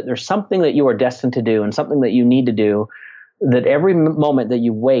telling you that there's something that you are destined to do and something that you need to do, that every moment that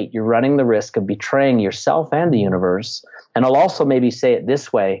you wait, you're running the risk of betraying yourself and the universe. And I'll also maybe say it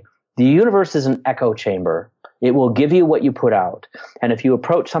this way: the universe is an echo chamber. It will give you what you put out. And if you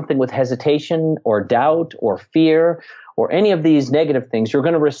approach something with hesitation or doubt or fear or any of these negative things, you're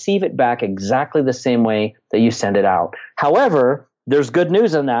going to receive it back exactly the same way that you send it out. However, there's good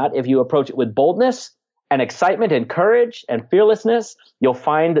news in that. If you approach it with boldness and excitement and courage and fearlessness, you'll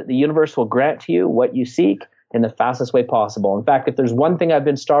find that the universe will grant to you what you seek in the fastest way possible. In fact, if there's one thing I've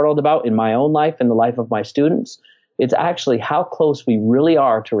been startled about in my own life and the life of my students, it's actually how close we really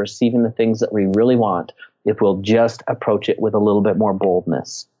are to receiving the things that we really want if we'll just approach it with a little bit more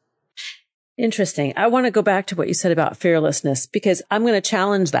boldness. Interesting. I want to go back to what you said about fearlessness, because I'm going to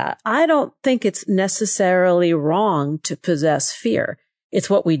challenge that. I don't think it's necessarily wrong to possess fear. It's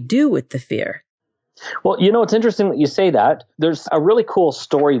what we do with the fear. Well, it's interesting that you say that. There's a really cool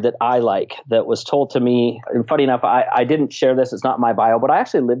story that I like that was told to me. And funny enough, I didn't share this. It's not my bio, but I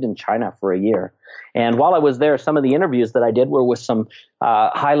actually lived in China for a year. And while I was there, some of the interviews that I did were with some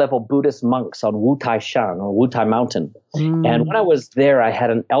high-level Buddhist monks on Wutai Shan or Wutai Mountain. And when I was there, I had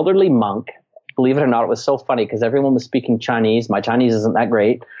an elderly monk. Believe it or not, it was so funny because everyone was speaking Chinese. My Chinese isn't that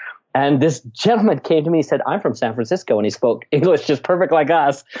great. And this gentleman came to me and said, I'm from San Francisco. And he spoke English just perfect like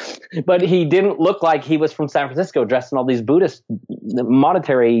us. But he didn't look like he was from San Francisco, dressed in all these Buddhist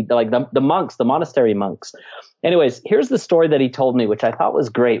monetary, like the monks, the monastery monks. Anyways, here's the story that he told me, which I thought was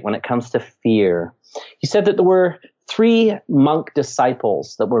great when it comes to fear. He said that there were 3 monk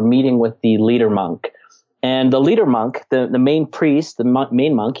disciples that were meeting with the leader monk. And the leader monk, the main priest, the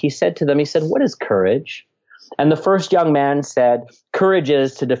main monk, he said to them, he said, what is courage? And the first young man said, courage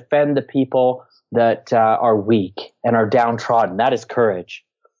is to defend the people that are weak and are downtrodden. That is courage.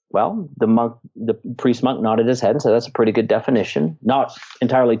 Well, the priest monk nodded his head and said, that's a pretty good definition. Not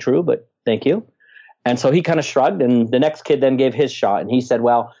entirely true, but thank you. And so he kind of shrugged, and the next kid then gave his shot. And he said,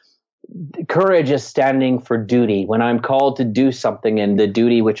 well, courage is standing for duty. When I'm called to do something and the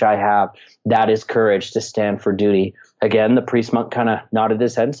duty which I have, that is courage, to stand for duty. Again, the priest monk kind of nodded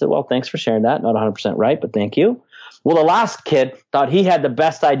his head and said, well, thanks for sharing that. Not 100% right, but thank you. Well, the last kid thought he had the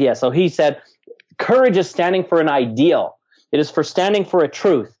best idea. So he said, courage is standing for an ideal. It is for standing for a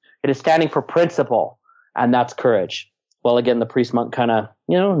truth. It is standing for principle. And that's courage. Well, again, the priest monk kind of,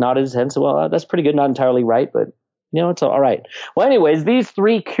 nodded his head and said, well, that's pretty good. Not entirely right, but it's all right. Well, anyways, these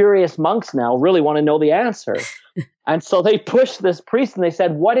 3 curious monks now really want to know the answer. And so they pushed this priest and they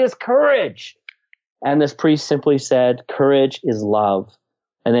said, what is courage? And this priest simply said, courage is love.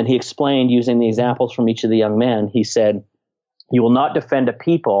 And then he explained using the examples from each of the young men. He said, you will not defend a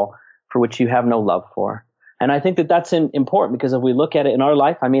people for which you have no love for. And I think that that's important because if we look at it in our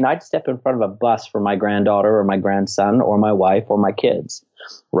life, I'd step in front of a bus for my granddaughter or my grandson or my wife or my kids,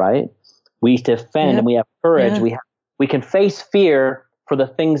 right? We defend and we have courage. Yeah. We can face fear for the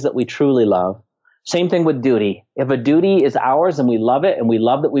things that we truly love. Same thing with duty. If a duty is ours and we love it and we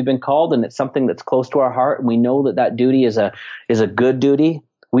love that we've been called and it's something that's close to our heart and we know that that duty is a good duty,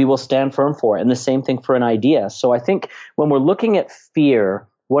 we will stand firm for it. And the same thing for an idea. So I think when we're looking at fear,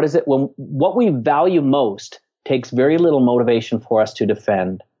 what we value most takes very little motivation for us to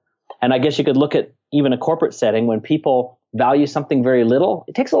defend. And I guess you could look at even a corporate setting when people value something very little,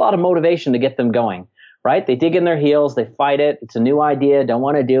 it takes a lot of motivation to get them going, right? They dig in their heels, they fight it. It's a new idea, don't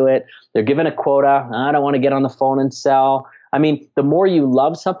want to do it. They're given a quota. I don't want to get on the phone and sell. The more you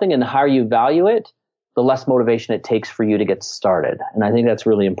love something and the higher you value it, the less motivation it takes for you to get started. And I think that's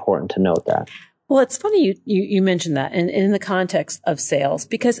really important to note that. Well, it's funny you mentioned that in the context of sales,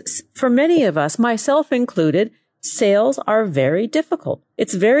 because for many of us, myself included, sales are very difficult.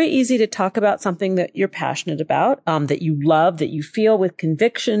 It's very easy to talk about something that you're passionate about, that you love, that you feel with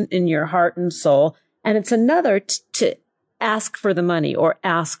conviction in your heart and soul. And it's another to ask for the money or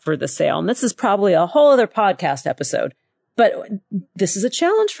ask for the sale. And this is probably a whole other podcast episode. But this is a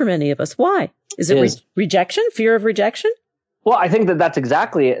challenge for many of us. Why? Is it rejection, fear of rejection? Well, I think that's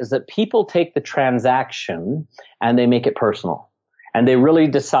exactly it, is that people take the transaction and they make it personal. And they really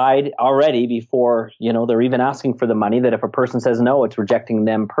decide already before, they're even asking for the money, that if a person says no, it's rejecting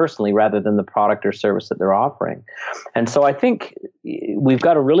them personally rather than the product or service that they're offering. And so I think we've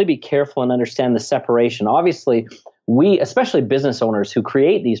got to really be careful and understand the separation. Obviously, we, especially business owners who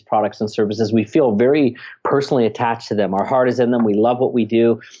create these products and services, we feel very personally attached to them. Our heart is in them. We love what we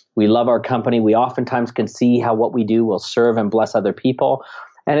do. We love our company. We oftentimes can see how what we do will serve and bless other people.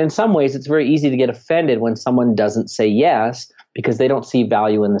 And in some ways, it's very easy to get offended when someone doesn't say yes because they don't see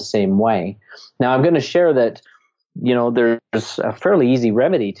value in the same way. Now, I'm going to share that, there's a fairly easy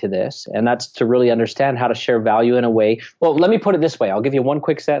remedy to this, and that's to really understand how to share value in a way. Well, let me put it this way. I'll give you one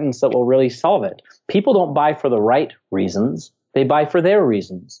quick sentence that will really solve it. People don't buy for the right reasons. They buy for their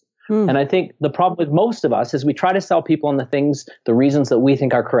reasons. And I think the problem with most of us is we try to sell people on the reasons that we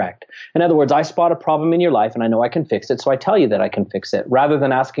think are correct. In other words, I spot a problem in your life and I know I can fix it, so I tell you that I can fix it, rather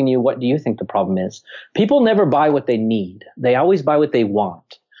than asking you, what do you think the problem is? People never buy what they need. They always buy what they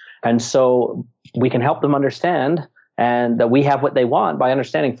want. And so we can help them understand and that we have what they want by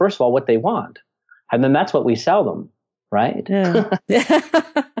understanding, first of all, what they want. And then that's what we sell them, right? Yeah.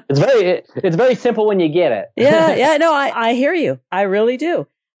 It's very simple when you get it. Yeah. No, I hear you. I really do.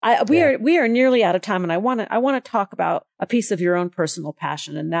 We are nearly out of time, and I want to talk about a piece of your own personal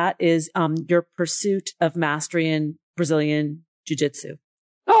passion, and that is your pursuit of mastery in Brazilian Jiu-Jitsu.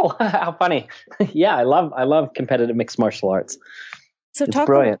 Oh, how funny! Yeah, I love competitive mixed martial arts. So talk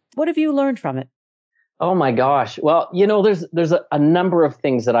about, what have you learned from it? Oh my gosh. Well, there's a number of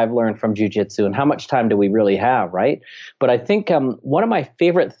things that I've learned from jiu-jitsu, and how much time do we really have, right? But I think one of my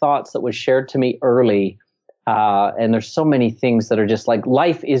favorite thoughts that was shared to me early, and there's so many things that are just like,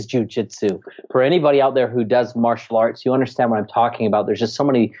 life is jiu-jitsu. For anybody out there who does martial arts, you understand what I'm talking about. There's just so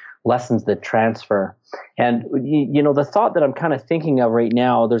many lessons that transfer. And, the thought that I'm kind of thinking of right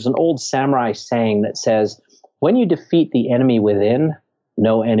now, there's an old samurai saying that says, when you defeat the enemy within,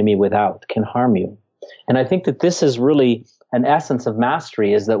 no enemy without can harm you. And I think that this is really an essence of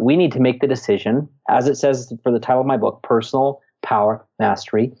mastery, is that we need to make the decision, as it says for the title of my book, Personal Power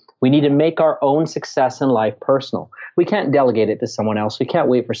Mastery. We need to make our own success in life personal. We can't delegate it to someone else. We can't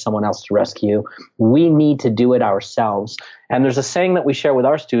wait for someone else to rescue. We need to do it ourselves. And there's a saying that we share with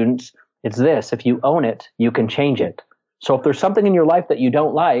our students. It's this: if you own it, you can change it. So if there's something in your life that you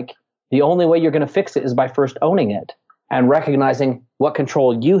don't like, the only way you're going to fix it is by first owning it and recognizing what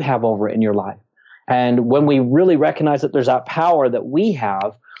control you have over it in your life. And when we really recognize that there's that power that we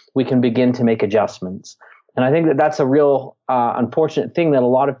have, we can begin to make adjustments. And I think that that's a real unfortunate thing that a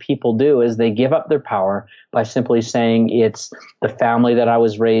lot of people do, is they give up their power by simply saying it's the family that I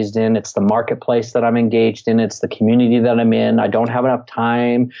was raised in, it's the marketplace that I'm engaged in, it's the community that I'm in, I don't have enough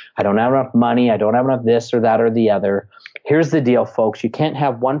time, I don't have enough money, I don't have enough this or that or the other. Here's the deal, folks. You can't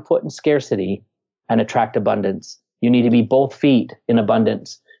have one foot in scarcity and attract abundance. You need to be both feet in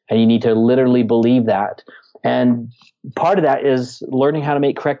abundance. And you need to literally believe that. And part of that is learning how to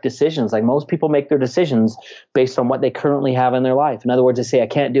make correct decisions. Like, most people make their decisions based on what they currently have in their life. In other words, they say, I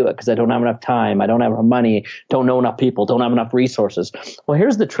can't do it because I don't have enough time, I don't have enough money, don't know enough people, don't have enough resources. Well,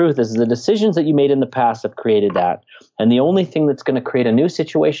 here's the truth: is the decisions that you made in the past have created that. And the only thing that's going to create a new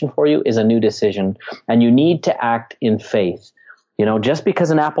situation for you is a new decision. And you need to act in faith. Just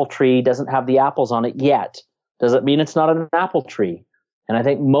because an apple tree doesn't have the apples on it yet, doesn't mean it's not an apple tree. And I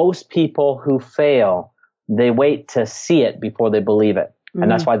think most people who fail, they wait to see it before they believe it.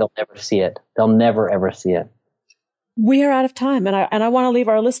 And that's why they'll never see it. They'll never, ever see it. We are out of time. And I want to leave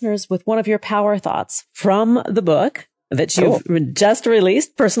our listeners with one of your power thoughts from the book that you've just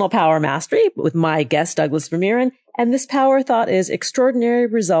released, Personal Power Mastery, with my guest, Douglas Vermeeren. And this power thought is: extraordinary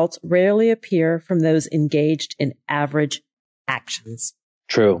results rarely appear from those engaged in average actions.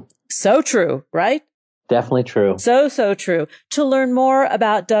 True. So true, right? Definitely true. So true. To learn more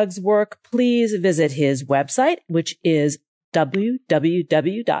about Doug's work, please visit his website, which is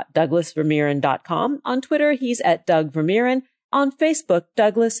www.douglasvermeeren.com. On Twitter, he's at Doug Vermeeren. On Facebook,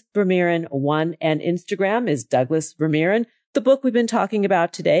 Douglas Vermeeren 1, and Instagram is Douglas Vermeeren. The book we've been talking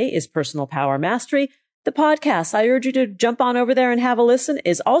about today is Personal Power Mastery. The podcast, I urge you to jump on over there and have a listen,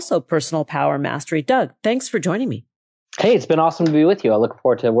 is also Personal Power Mastery. Doug, thanks for joining me. Hey, it's been awesome to be with you. I look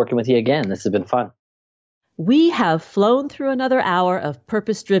forward to working with you again. This has been fun. We have flown through another hour of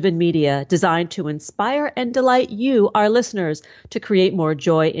purpose-driven media designed to inspire and delight you, our listeners, to create more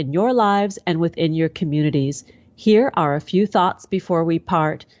joy in your lives and within your communities. Here are a few thoughts before we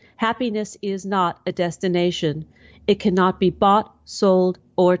part. Happiness is not a destination. It cannot be bought, sold,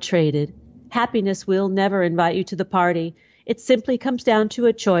 or traded. Happiness will never invite you to the party. It simply comes down to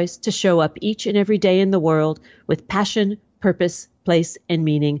a choice to show up each and every day in the world with passion, purpose, place, and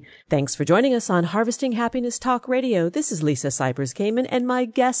meaning. Thanks for joining us on Harvesting Happiness Talk Radio. This is Lisa Cypers-Kamen, and my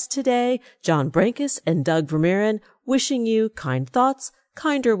guests today, John Brankus and Doug Vermeeren, wishing you kind thoughts,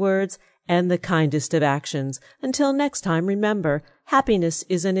 kinder words, and the kindest of actions. Until next time, remember, happiness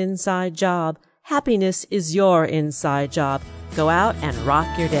is an inside job. Happiness is your inside job. Go out and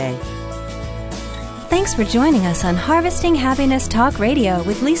rock your day. Thanks for joining us on Harvesting Happiness Talk Radio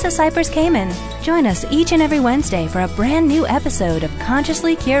with Lisa Cypers-Kamen. Join us each and every Wednesday for a brand new episode of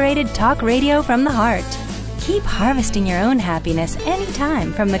consciously curated talk radio from the heart. Keep harvesting your own happiness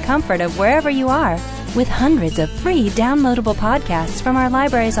anytime from the comfort of wherever you are, with hundreds of free downloadable podcasts from our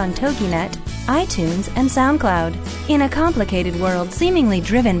libraries on TogiNet, iTunes, and SoundCloud. In a complicated world seemingly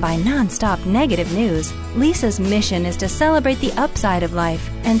driven by non-stop negative news, Lisa's mission is to celebrate the upside of life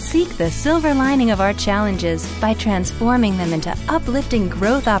and seek the silver lining of our challenges by transforming them into uplifting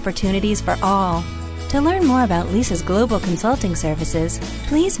growth opportunities for all. To learn more about Lisa's global consulting services,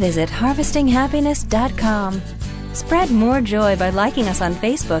 please visit harvestinghappiness.com. Spread more joy by liking us on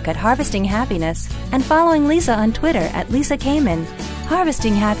Facebook at Harvesting Happiness and following Lisa on Twitter at Lisa Kamen.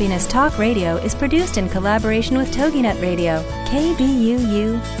 Harvesting Happiness Talk Radio is produced in collaboration with TogiNet Radio,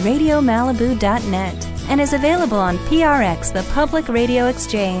 KBUU, RadioMalibu.net, and is available on PRX, the Public Radio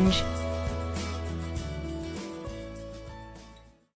Exchange.